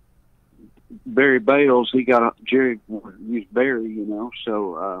Barry Bales. Jerry used Barry, you know.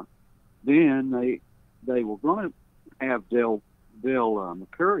 So then they were going to have Dale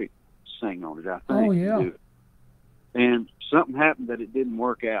McCurry sing on it, I think. Oh yeah. And something happened that it didn't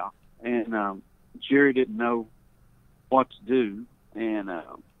work out, and Jerry didn't know what to do, and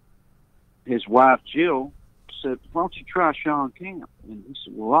his wife Jill said, "Why don't you try Shawn Camp?" And he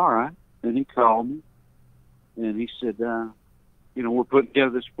said, "Well, all right." And he called me, and he said, "You know, we're putting together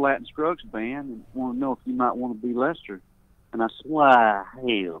this Flat and Scruggs band, and want to know if you might want to be Lester." And I said, "Why,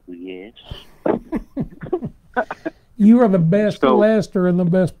 hell yes." You are the best Lester and the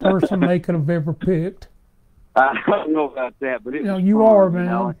best person they could have ever picked. I don't know about that, but you fun, are, man. You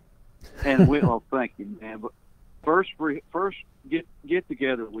know? And well, thank you, man. But first get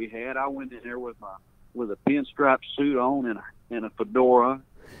together we had, I went in there with a pinstripe suit on and a fedora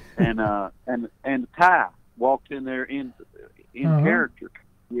and a tie. Walked in there in character,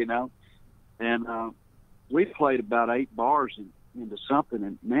 you know. And we played about 8 bars into something,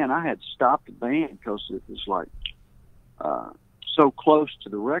 and man, I had to stop the band because it was like so close to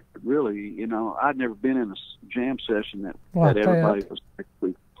the record. Really, you know, I'd never been in a jam session that everybody was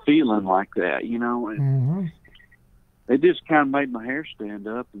actually feeling like that, you know. And it just kind of made my hair stand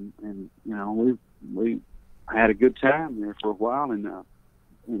up, and you know, we had a good time there for a while, and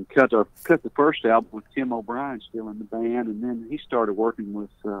cut the first album with Tim O'Brien still in the band, and then he started working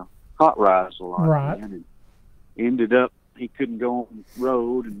with Hot Rise a lot, right? And ended up he couldn't go on the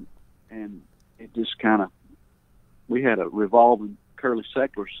road, and it just kind of, we had a revolving Curly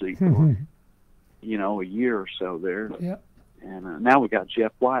Seckler seat for you know, a year or so there. Yep. And now we got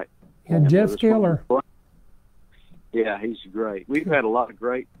Jeff White. Yeah, Jeff's killer. Yeah, he's great. We've had a lot of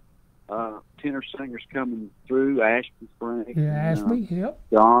great tenor singers coming through. Ashby Frank. Yeah, Ashby. Yep.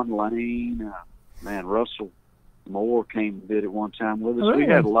 Don Lane. Man, Russell Moore came and did it one time with us. Really?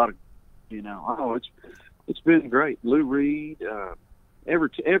 We had a lot of, you know. It's been great. Lou Reed.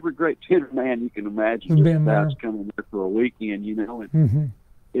 Every great tenor man you can imagine that's coming there for a weekend, you know. And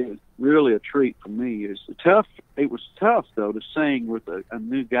it was really a treat for me. It was tough though to sing with a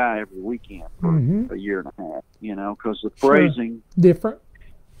new guy every weekend for a year and a half, you know, because the phrasing different.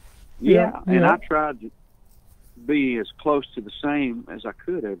 Yeah, and I tried to be as close to the same as I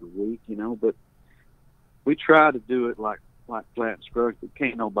could every week, you know, but we tried to do it like Flat and Scruggs, but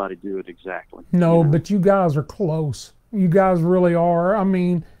can't nobody do it exactly. No, you know? But you guys are close. You guys really are. I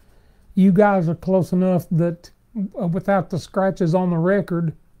mean, you guys are close enough that without the scratches on the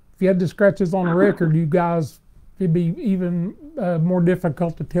record, if you had the scratches on the record, you guys, it'd be even more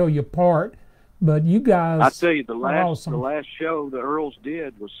difficult to tell you apart. But you guys, I tell you, the awesome. last show the Earles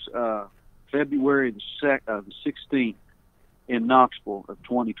did was February the 16th in Knoxville of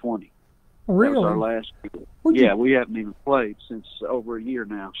 2020. Really? That was our last year. We haven't even played since over a year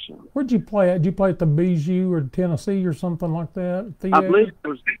now. So where'd you play at? Did you play at the Bijou or Tennessee or something like that? I believe it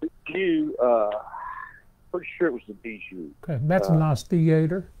was the Bijou. Pretty sure it was the Bijou. Okay, that's a nice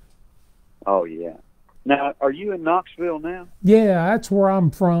theater. Oh yeah. Now, are you in Knoxville now? Yeah, that's where I'm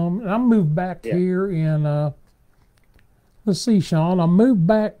from. And I moved back here in. Let's see, Shawn. I moved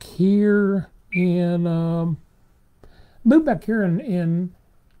back here in.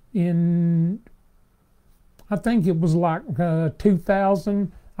 I think it was like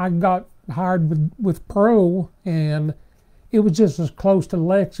 2000. I got hired with Pro, and it was just as close to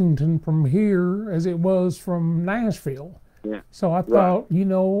Lexington from here as it was from Nashville. Yeah. So I thought, you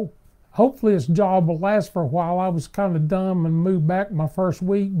know, hopefully this job will last for a while. I was kind of dumb and moved back my first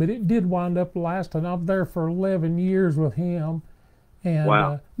week, but it did wind up lasting. I was there for 11 years with him.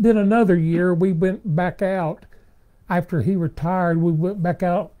 And then another year we went back out. After he retired, we went back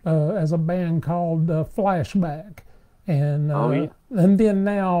out as a band called Flashback. And yeah. and then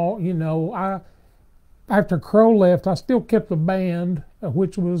now, you know, after Crow left, I still kept the band,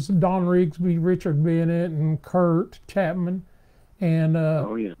 which was Don Rigsby, Richard Bennett, and Kurt Chapman. And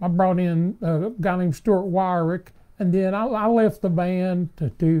yeah. I brought in a guy named Stuart Wyrick. And then I left the band to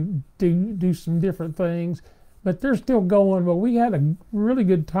do some different things. But they're still going. But we had a really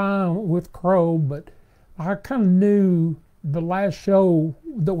good time with Crow. But I kind of knew the last show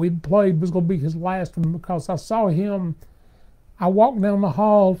that we'd played was going to be his last one, because I saw him. I walked down the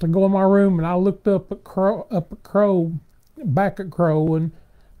hall to go in my room, and I looked up at Crow, back at Crow, and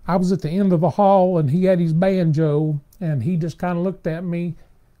I was at the end of the hall, and he had his banjo, and he just kind of looked at me,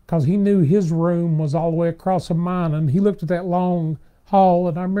 because he knew his room was all the way across from mine, and he looked at that long hall,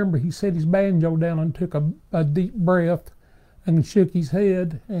 and I remember he set his banjo down and took a deep breath and shook his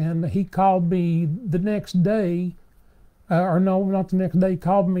head, and he called me the next day, or no, not the next day, he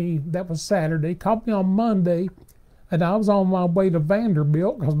called me, that was Saturday, he called me on Monday, and I was on my way to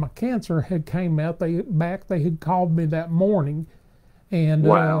Vanderbilt because my cancer had came out. They had called me that morning, and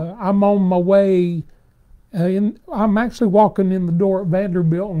wow. I'm on my way. I'm actually walking in the door at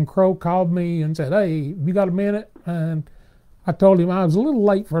Vanderbilt, and Crow called me and said, "Hey, you got a minute?" And I told him I was a little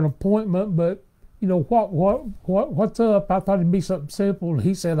late for an appointment, but you know what's up? I thought it'd be something simple. And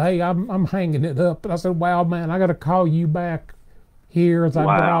he said, "Hey, I'm hanging it up." And I said, "Wow, man, I got to call you back here as I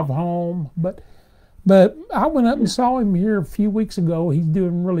drive home." But I went up and saw him here a few weeks ago. He's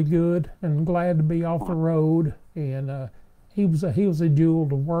doing really good, and glad to be off the road. And he was a jewel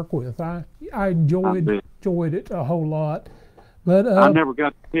to work with. I enjoyed it a whole lot. But I never got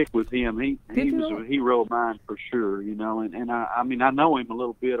to pick with him. He was a hero of mine for sure. You know, and I mean I know him a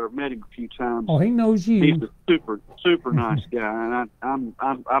little bit. I've met him a few times. Oh, he knows you. He's a super nice guy, and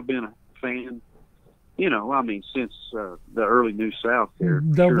I've been a fan. You know, I mean, since the early New South there.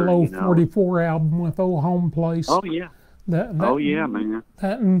 0044 album with Old Home Place. Oh, yeah. Man.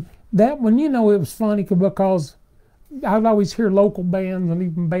 That one, you know, it was funny because I'd always hear local bands, and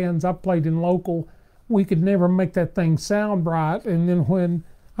even bands I played in local, we could never make that thing sound right. And then when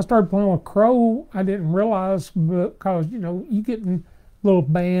I started playing with Crow, I didn't realize, because, you know, you get in little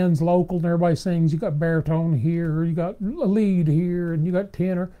bands local and everybody sings, you got baritone here, or you got a lead here, and you got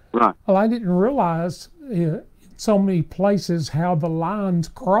tenor. Right. Well, I didn't realize in so many places how the lines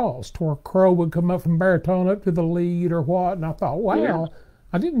crossed, where Crow would come up from baritone up to the lead or what, and I thought, wow,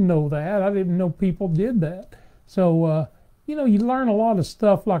 I didn't know that. I didn't know people did that. So, you know, you learn a lot of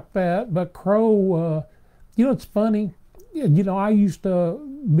stuff like that. But Crow, you know, it's funny. You know, I used to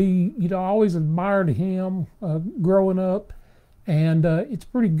be, you know, I always admired him growing up. And it's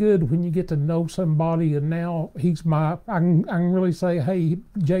pretty good when you get to know somebody, and now he's I can really say, hey,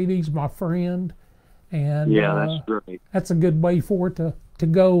 JD's my friend. And that's great. That's a good way for it to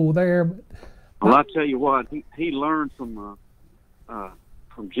go there. But well, I tell you what, he learned from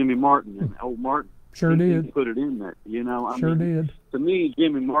Jimmy Martin and old Martin. Sure did. He put it in there, you know. I mean, did. To me,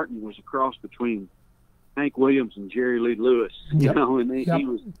 Jimmy Martin was a cross between Hank Williams and Jerry Lee Lewis, you know, and he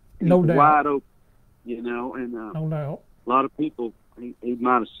was wide open, you know, and no doubt. A lot of people, he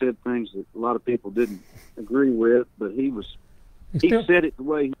might have said things that a lot of people didn't agree with, but he said it the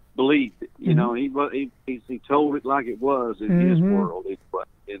way he believed it. You know, he told it like it was in his world,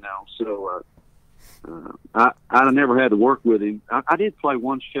 you know. So I never had to work with him. I did play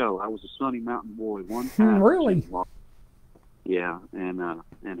one show. I was a Sunny Mountain Boy one time. Really? Yeah,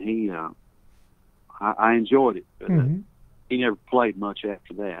 and he, I enjoyed it. But, he never played much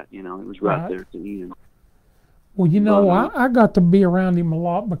after that. You know, it was right there at the end. Well, you know, I got to be around him a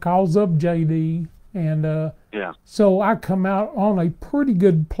lot because of JD, and so I come out on a pretty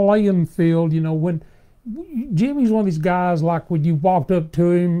good playing field. You know, when Jimmy's one of these guys, like when you walked up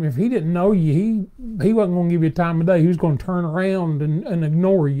to him, if he didn't know you, he wasn't going to give you time of day. He was going to turn around and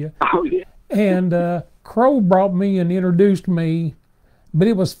ignore you. Oh, yeah. And Crow brought me and introduced me, but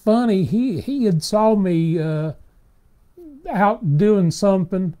it was funny. He had saw me out doing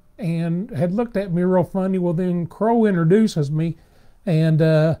something, and had looked at me real funny. Well, then Crow introduces me, and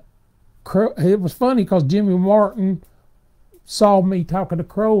it was funny because Jimmy Martin saw me talking to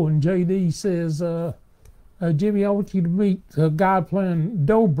Crow, and JD says, Jimmy, I want you to meet a guy playing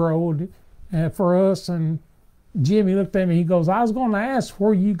dobro for us. And Jimmy looked at me, he goes, I was going to ask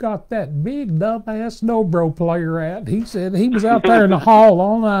where you got that big dumbass dobro player at. He said he was out there in the hall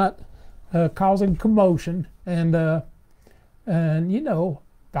all night causing commotion, and you know,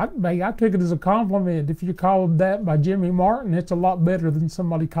 I took it as a compliment. If you're called that by Jimmy Martin, it's a lot better than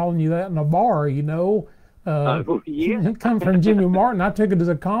somebody calling you that in a bar, you know. It come from Jimmy Martin. I took it as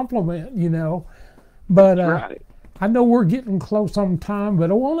a compliment, you know. But right. I know we're getting close on time,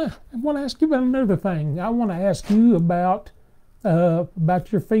 but I want to ask you about another thing. I want to ask you about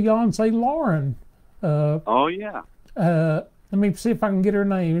your fiance Lauren. Oh yeah. Let me see if I can get her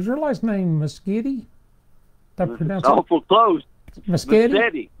name. Is your last name Muschetti? It's awful close.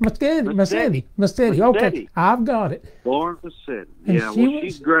 Muschetti. Okay, I've got it. Lauren Muschetti. Yeah,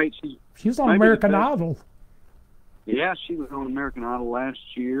 she's great. She's on American Idol. Yeah, she was on American Idol last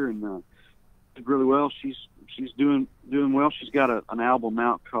year and did really well. She's doing well. She's got an album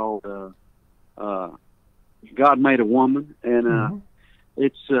out called God Made a Woman, and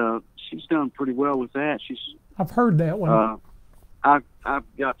she's done pretty well with that. I've heard that one. I've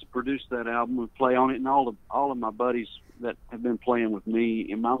got to produce that album and play on it, and all of my buddies that have been playing with me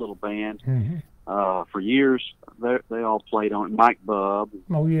in my little band for years, they all played on it. Mike Bubb.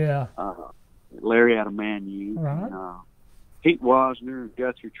 Oh yeah. Larry Adamanu. Right. Pete Wasner,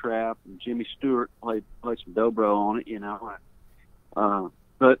 Guthrie Trapp, and Jimmy Stewart played some dobro on it, you know.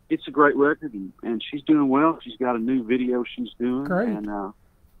 But it's a great record, and she's doing well. She's got a new video she's doing, great. And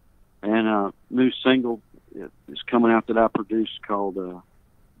a new single is coming out that I produced called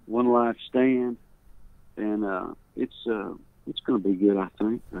 "One Life Stand," and it's going to be good, I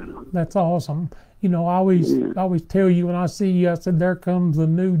think. That's awesome. You know, I always tell you when I see you, I said, "There comes the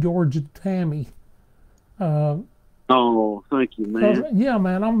new Georgia Tammy." Oh, thank you, man. Yeah,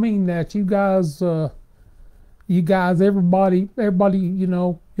 man, I mean that. You guys, everybody, you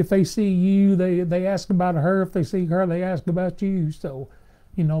know, if they see you, they ask about her. If they see her, they ask about you. So,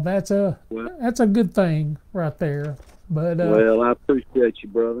 you know, that's a good thing right there. But well, I appreciate you,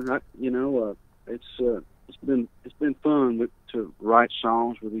 brother. It's been fun to write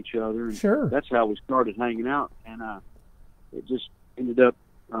songs with each other. And sure. That's how we started hanging out, and it just ended up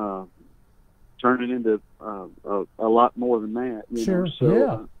turning into a lot more than that. Sure. Know? So,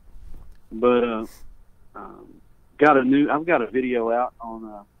 yeah. I've got a video out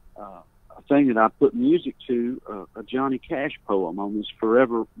on a thing that I put music to, a Johnny Cash poem on this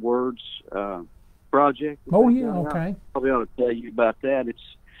Forever Words project. Oh yeah, okay. Probably ought to tell you about that.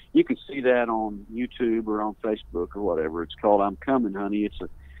 You can see that on YouTube or on Facebook or whatever. It's called "I'm Coming, Honey." It's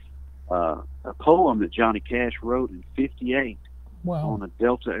a poem that Johnny Cash wrote in '58. Wow. On a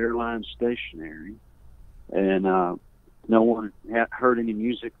Delta Airlines stationery, and no one had heard any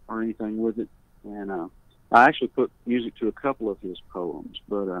music or anything with it. And I actually put music to a couple of his poems,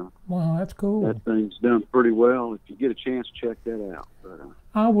 but wow, that's cool. That thing's done pretty well. If you get a chance, check that out. But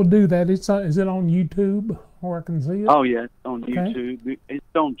I will do that. Is it on YouTube or I can see it? Oh yeah, it's on YouTube. It's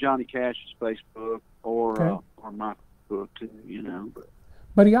on Johnny Cash's Facebook or my Facebook too. You know,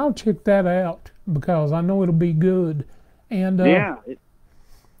 but y'all check that out because I know it'll be good. And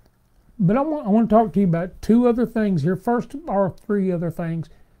but I want to talk to you about two other things here. First, or three other things.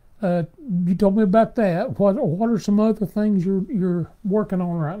 You told me about that. What are some other things you're working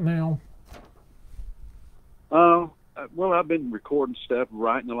on right now? Well, I've been recording stuff,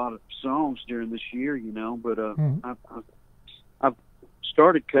 writing a lot of songs during this year, you know. But I've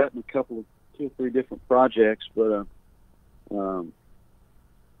started cutting a couple of 2 or 3 different projects, but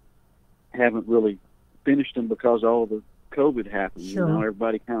haven't really finished them because all the COVID happened. Sure. You know,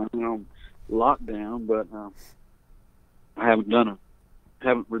 everybody kind of went on lockdown, but I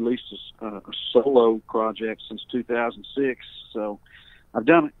haven't released a solo project since 2006. So I've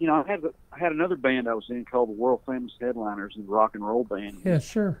done, you know, I had another band I was in called the World Famous Headliners, and rock and roll band. Yeah,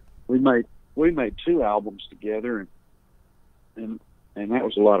 sure. We made 2 albums together, and that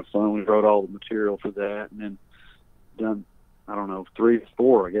was a lot of fun. We wrote all the material for that, and then done, I don't know, 3 or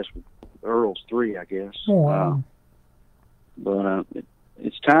 4, I guess, with Earles 3, I guess. Oh, wow. But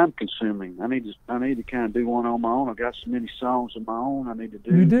it's time consuming. I need to kind of do one on my own. I've got so many songs of my own I need to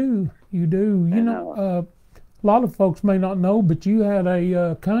do. You do. You know, a lot of folks may not know, but you had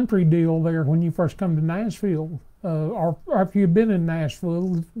a country deal there when you first come to Nashville, or if you've been in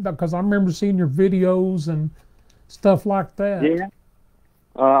Nashville, because I remember seeing your videos and stuff like that. Yeah.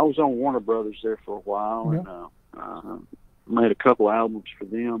 I was on Warner Brothers there for a while, and made a couple albums for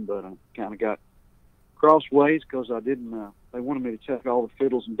them, but I kind of got crossways because I didn't. They wanted me to take all the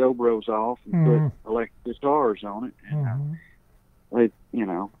fiddles and dobros off and put electric guitars on it, and I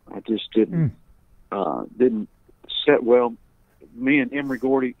just didn't set well. Me and Emory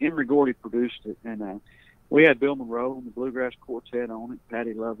Gordy produced it, and we had Bill Monroe and the Bluegrass Quartet on it,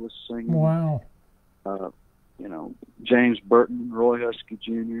 Patty Loveless singing. Wow. You know, James Burton, Roy Husky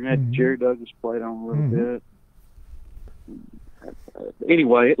Jr. Had Jerry Douglas played on a little bit.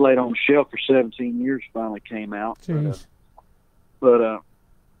 Anyway, it laid on the shelf for 17 years. Finally came out, but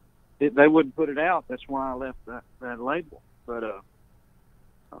they wouldn't put it out. That's why I left that label. But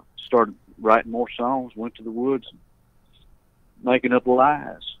started writing more songs. Went to the woods, making up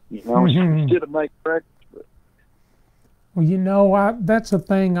lies, instead of making records. But. Well, that's the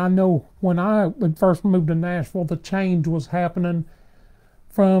thing. I know when I would first moved to Nashville, the change was happening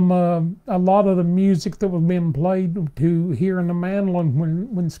from a lot of the music that was being played to hearing the mandolin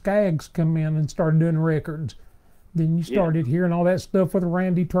when Skaggs come in and started doing records. Then you started hearing all that stuff with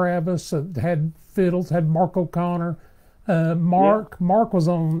Randy Travis, had fiddles, had Mark O'Connor. Mark was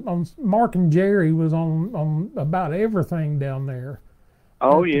on Mark and Jerry was on about everything down there.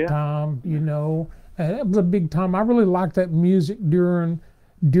 Oh, at the time, it was a big time. I really liked that music during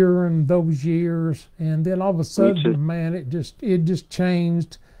those years, and then all of a sudden, man, it just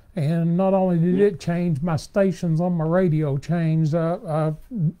changed. And not only did it change, my stations on my radio changed. Mine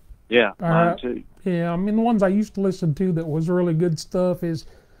too. Yeah, I mean, the ones I used to listen to that was really good stuff is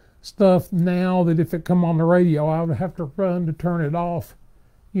stuff now that if it come on the radio, I would have to run to turn it off,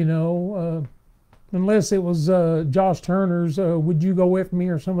 unless it was Josh Turner's Would You Go With Me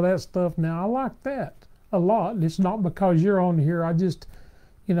or some of that stuff. Now, I like that a lot. It's not because you're on here. I just,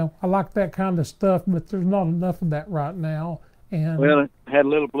 I like that kind of stuff, but there's not enough of that right now. And well, it had a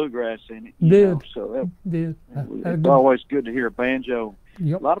little bluegrass in it. It's always good to hear a banjo.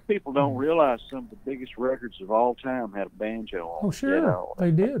 Yep. A lot of people don't realize some of the biggest records of all time had a banjo on. Oh, sure,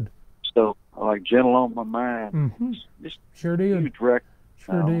 they did. So, like "Gentle on My Mind," just sure did. Huge record.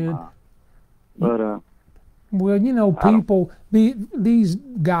 Sure did. But well, people, these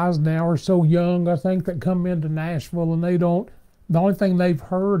guys now are so young. I think that come into Nashville and they don't. The only thing they've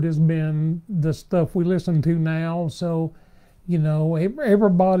heard has been the stuff we listen to now. So,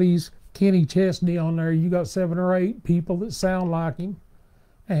 everybody's Kenny Chesney on there. You got 7 or 8 people that sound like him.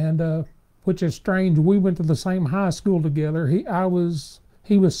 And which is strange. We went to the same high school together. I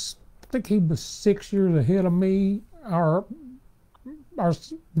think he was 6 years ahead of me, or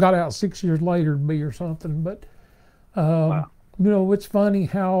got out 6 years later than me or something. But wow. It's funny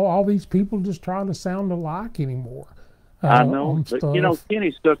how all these people just try to sound alike anymore. I know, but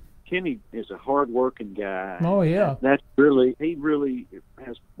Kenny is a hard-working guy. Oh yeah, he really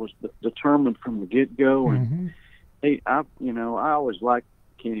was determined from the get-go, and I always liked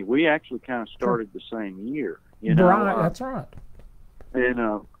Kenny. We actually kind of started the same year, Right, that's right. And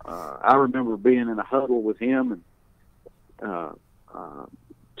I remember being in a huddle with him and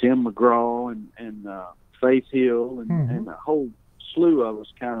Tim McGraw and Faith Hill and a whole slew of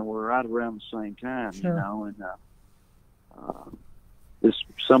us kind of were right around the same time, and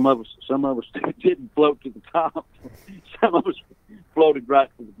some of us didn't float to the top. Some of us floated right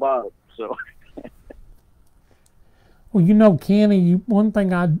to the bottom. So. Well, Kenny, one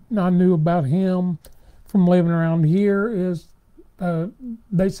thing I knew about him from living around here is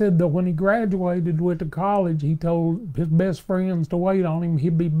they said that when he graduated, went to college, he told his best friends to wait on him.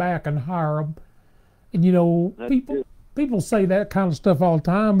 He'd be back and hire them. And, people say that kind of stuff all the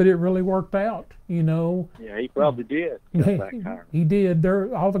time, but it really worked out, Yeah, he probably did. He did.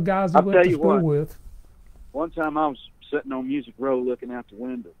 All the guys he went to school with. One time I was sitting on Music Row looking out the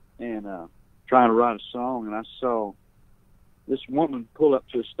window and trying to write a song, and I saw this woman pull up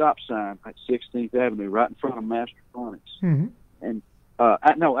to a stop sign at 16th Avenue right in front of Master Phonics. And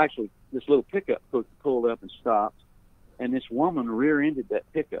actually, this little pickup pulled up and stopped, and this woman rear-ended that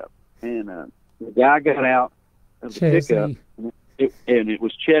pickup. And the guy got out of the pickup, and it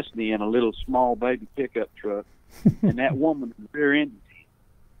was Chesney in a little small baby pickup truck, and that woman rear-ended him.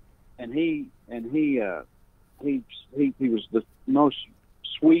 And he was the most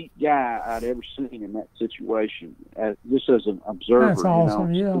sweet guy I'd ever seen in that situation, just as an observer. That's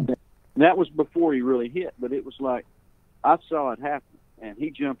awesome, And that was before he really hit, but it was like I saw it happen. And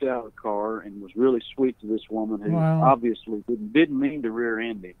he jumped out of the car and was really sweet to this woman who obviously didn't mean to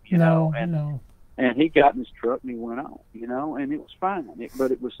rear-end him, And he got in his truck and he went on, and it was fine.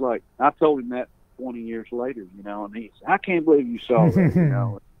 But it was like, I told him that 20 years later, and I can't believe you saw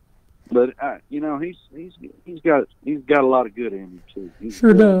that, But he's got a lot of good in him too.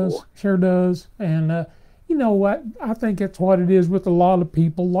 Sure does. And you know what? I think that's what it is with a lot of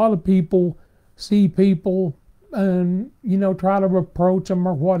people. A lot of people see people and try to approach them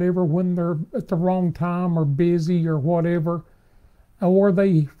or whatever when they're at the wrong time or busy or whatever. Or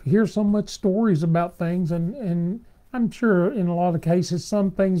they hear so much stories about things, and I'm sure in a lot of cases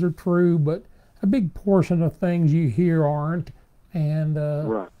some things are true, but a big portion of things you hear aren't, and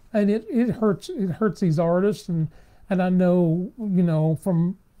and it hurts these artists, and I know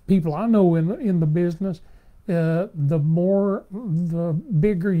from people I know in the business, the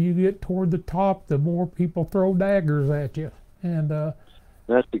bigger you get toward the top, the more people throw daggers at you, and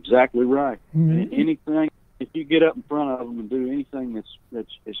that's exactly right. Anything. If you get up in front of them and do anything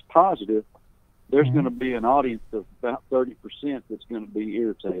that's positive, there's going to be an audience of about 30% that's going to be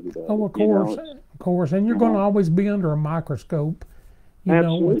irritated. Oh, of course, and you're going to always be under a microscope, you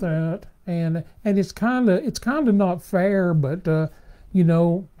know, with that, and it's kind of not fair, but you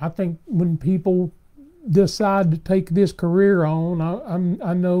know, I think when people decide to take this career on,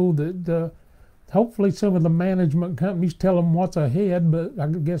 I know that hopefully some of the management companies tell them what's ahead, but I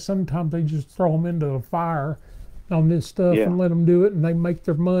guess sometimes they just throw them into the fire on this stuff and let them do it, and they make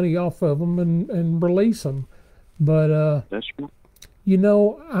their money off of them and release them. But that's true. You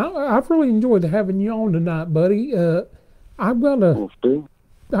know, I've really enjoyed having you on tonight, buddy. I'm gonna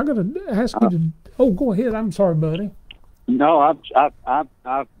ask you to. Oh, go ahead. I'm sorry, buddy. No, I'm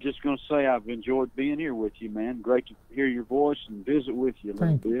just going to say I've enjoyed being here with you, man. Great to hear your voice and visit with you a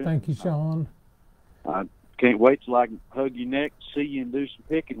little bit. Thank you, Shawn. I can't wait till I can hug your neck, see you, and do some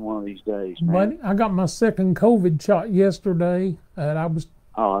picking one of these days, man. Buddy, I got my second COVID shot yesterday that I was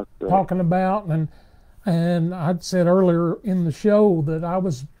talking about, and I'd said earlier in the show that I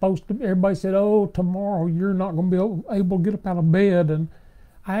was supposed to. Everybody said, "Oh, tomorrow you're not going to be able to get up out of bed," and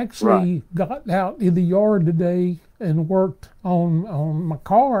I actually got out in the yard today and worked on my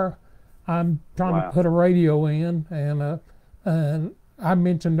car. I'm trying to put a radio in, and I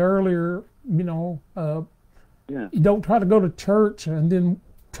mentioned earlier, you know, you don't try to go to church and then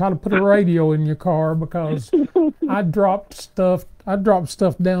try to put a radio in your car, because I dropped stuff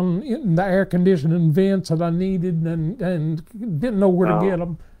down in the air conditioning vents that I needed and didn't know where to get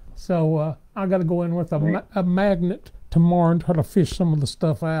them. So I got to go in with a magnet tomorrow and try to fish some of the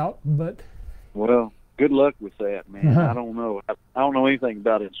stuff out. But well, good luck with that, man. I don't know. I don't know anything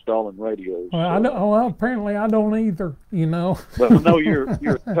about installing radios. Well, well, apparently I don't either. You know. But I know you're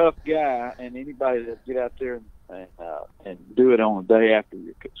a tough guy, and anybody that get out there and do it on the day after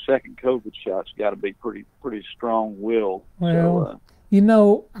your second COVID shot's got to be pretty strong-willed. Well, you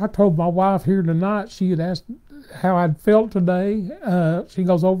know, I told my wife here tonight. She had asked how I'd felt today. She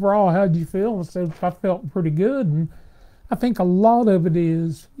goes, "Overall, how'd you feel?" I said, "I felt pretty good." And I think a lot of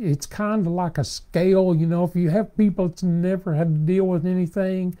it's kind of like a scale, you know. If you have people that's never had to deal with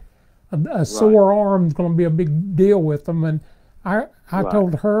anything, a sore arm's going to be a big deal with them. And I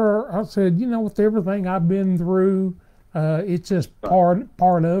told her, I said, you know, with everything I've been through, it's just part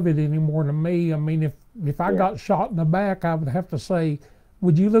of it anymore to me. I mean, if I got shot in the back, I would have to say,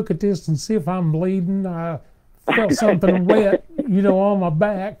 "Would you look at this and see if I'm bleeding?" I felt something wet, you know, on my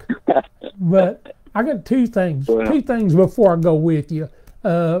back. But I got two things before I go with you.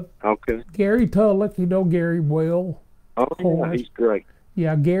 Okay. Gary Tulloch, you know Gary well. Oh, yeah, he's great.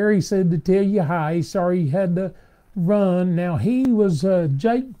 Yeah, Gary said to tell you hi. He's sorry he had to run. Now, he was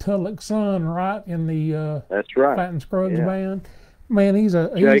Jake Tulloch's son, right, in the that's right. Fat and Scruggs band. Man,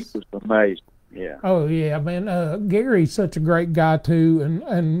 Jake was amazing. Yeah. Oh yeah, man. Gary's such a great guy too,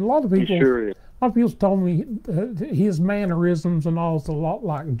 and a lot of people. He sure is. A lot of people told me his mannerisms and all is a lot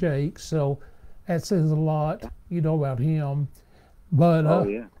like Jake's, so that says a lot, you know, about him. But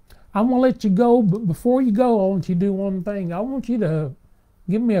I'm gonna let you go. But before you go, I want you to do one thing. I want you to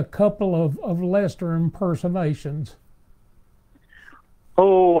give me a couple of Lester impersonations.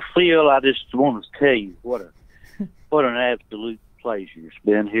 Oh, Phil, I just want to tell you what an absolute pleasure it's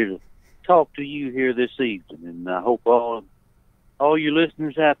been here to talk to you here this evening, and I hope all you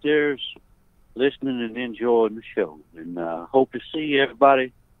listeners out there is listening and enjoying the show, and hope to see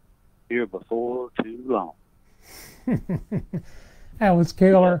everybody here before too long. That was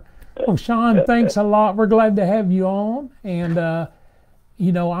killer. Well, Shawn, thanks a lot. We're glad to have you on, and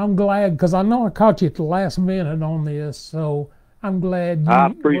you know, I'm glad because I know I caught you at the last minute on this, so I'm glad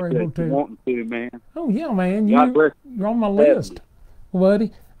you were able to. You wanting to, man. Oh yeah, man, you're on my list,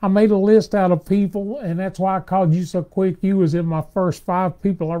 buddy. I made a list out of people, and that's why I called you so quick. You was in my first 5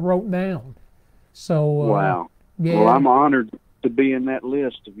 people I wrote down. So wow. Yeah. Well, I'm honored to be in that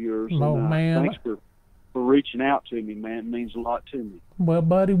list of yours. Oh, and, man. Thanks for reaching out to me, man. It means a lot to me. Well,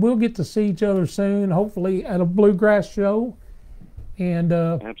 buddy, we'll get to see each other soon, hopefully at a bluegrass show. And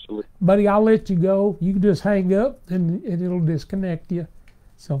absolutely, buddy, I'll let you go. You can just hang up, and it'll disconnect you.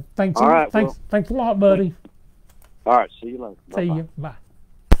 So thanks. All right, thanks a lot, buddy. All right, see you later. See you. Bye.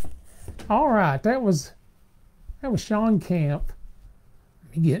 All right, that was Shawn Camp.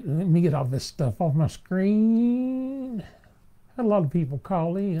 Let me get all this stuff off my screen. Had a lot of people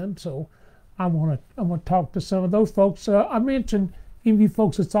call in, so I want to talk to some of those folks. I mentioned any of you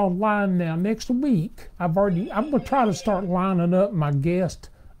folks that's online now. Next week, I'm going to try to start lining up my guest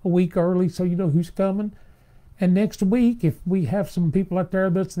a week early so you know who's coming. And next week, if we have some people out there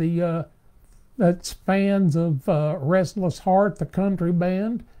that's fans of Restless Heart, the country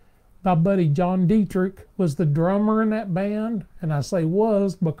band, my buddy John Dietrich was the drummer in that band, and I say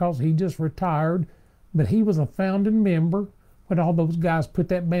was because he just retired, but he was a founding member when all those guys put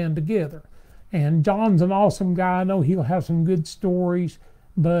that band together. And John's an awesome guy. I know he'll have some good stories,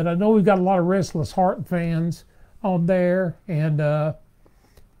 but I know we've got a lot of Restless Heart fans on there. And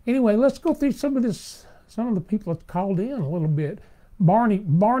anyway, let's go through some of the people that called in a little bit.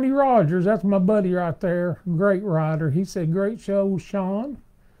 Barney Rogers, that's my buddy right there, great writer. He said, great show, Shawn.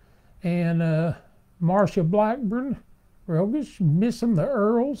 And Marcia Blackburn, Rogish, missing the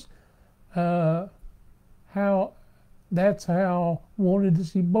Earles. That's how wanted to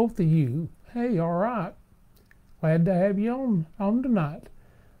see both of you. Hey, all right. Glad to have you on tonight.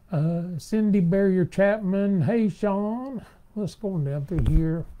 Cindy Barrier Chapman, hey, Shawn. Let's go down through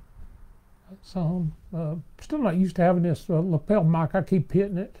here. Still not used to having this lapel mic. I keep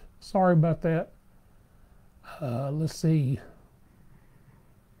hitting it. Sorry about that. Let's see.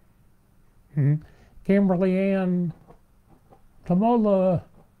 Kimberly Ann Tamola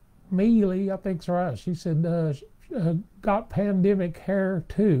Mealy, I think's right. She said got pandemic hair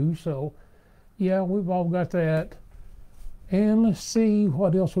too. So yeah, we've all got that. And let's see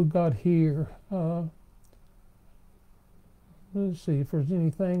what else we've got here. Let's see if there's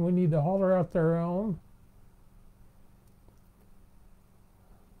anything we need to holler out there on.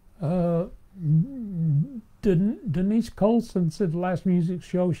 Denise Colson said the last music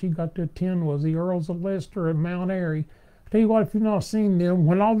show she got to attend was the Earles of Leicester at Mount Airy. Tell you what, if you've not seen them,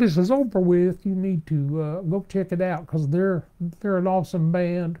 when all this is over with, you need to go check it out because they're an awesome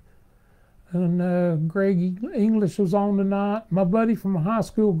band. And Greg English was on tonight. My buddy from high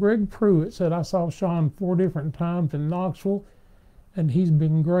school, Greg Pruitt, said I saw Shawn 4 different times in Knoxville, and he's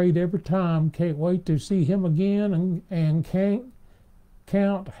been great every time. Can't wait to see him again, and can't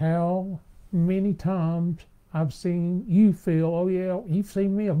count how many times I've seen you, Phil. Oh yeah, you've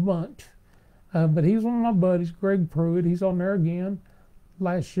seen me a bunch. But he's one of my buddies, Greg Pruitt. He's on there again.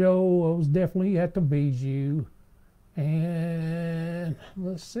 Last show was definitely at the Bijou. And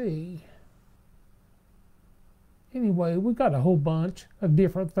let's see. Anyway, we got a whole bunch of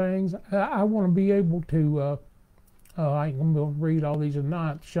different things. I want to be able to, I ain't going to be able to read all these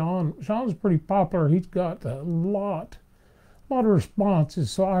tonight. Shawn's pretty popular. He's got a lot of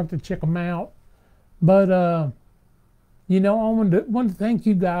responses, so I have to check them out. But, you know, I want to thank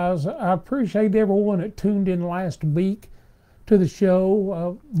you guys. I appreciate everyone that tuned in last week to the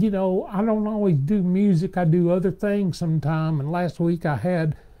show. You know, I don't always do music. I do other things sometime. And last week I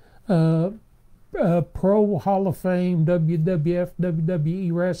had Pro Hall of Fame WWF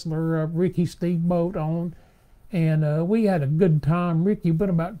WWE wrestler Ricky Steamboat on, and we had a good time. Ricky went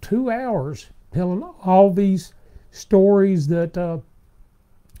about 2 hours telling all these stories that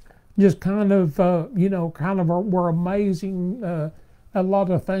just kind of were amazing. A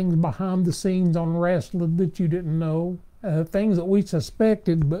lot of things behind the scenes on wrestling that you didn't know, things that we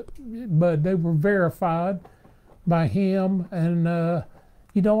suspected, but they were verified by him. And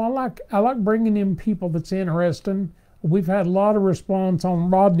you know, I like bringing in people that's interesting. We've had a lot of response on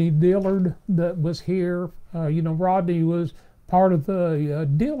Rodney Dillard that was here. You know, Rodney was part of the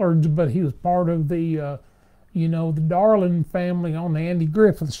Dillards, but he was part of the the Darling family on the Andy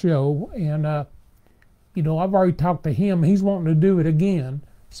Griffith show. And you know, I've already talked to him. He's wanting to do it again.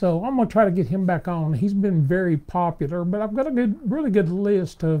 So I'm going to try to get him back on. He's been very popular, but I've got a really good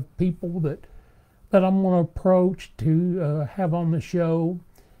list of people that I'm going to approach to have on the show.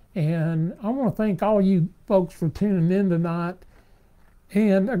 And I want to thank all you folks for tuning in tonight.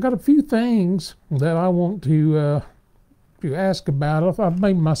 And I got a few things that I want to ask about. I've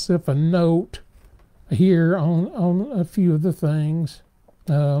made myself a note here on a few of the things.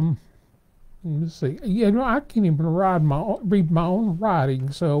 Let's see. You know, I can't even read my own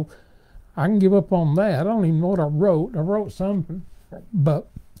writing, so I can give up on that. I don't even know what I wrote. I wrote something, but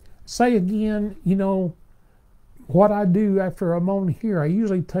say again, you know, what I do after I'm on here, I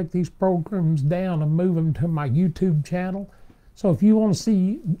usually take these programs down and move them to my YouTube channel. So if you want to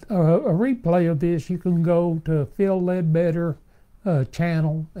see a replay of this, you can go to Phil Ledbetter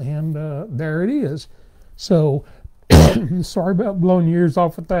channel, and there it is. So sorry about blowing your ears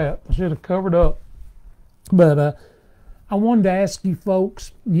off with that. I should have covered up. But I wanted to ask you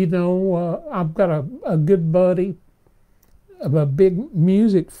folks, you know, I've got a good buddy, a big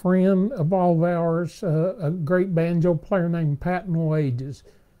music friend of all of ours, a great banjo player named Patton Wages.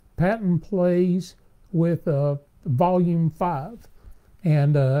 Patton plays with Volume 5,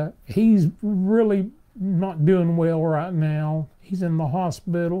 and he's really not doing well right now. He's in the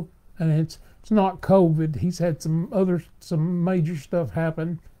hospital, and it's not COVID. He's had some major stuff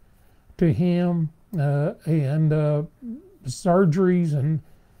happen to him, and surgeries, and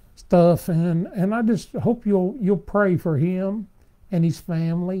stuff, and I just hope you'll pray for him and his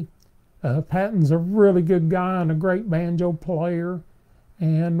family. Patton's a really good guy and a great banjo player,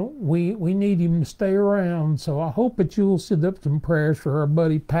 and we need him to stay around. So I hope that you'll send up some prayers for our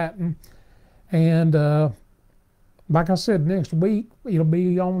buddy Patton. And like I said, next week it'll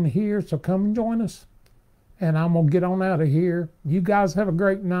be on here, so come and join us. And I'm gonna get on out of here. You guys have a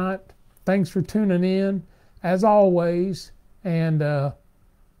great night. Thanks for tuning in, as always. And I'm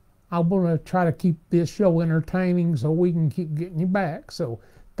gonna try to keep this show entertaining so we can keep getting you back. So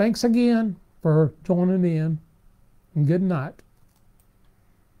thanks again for joining in, and good night.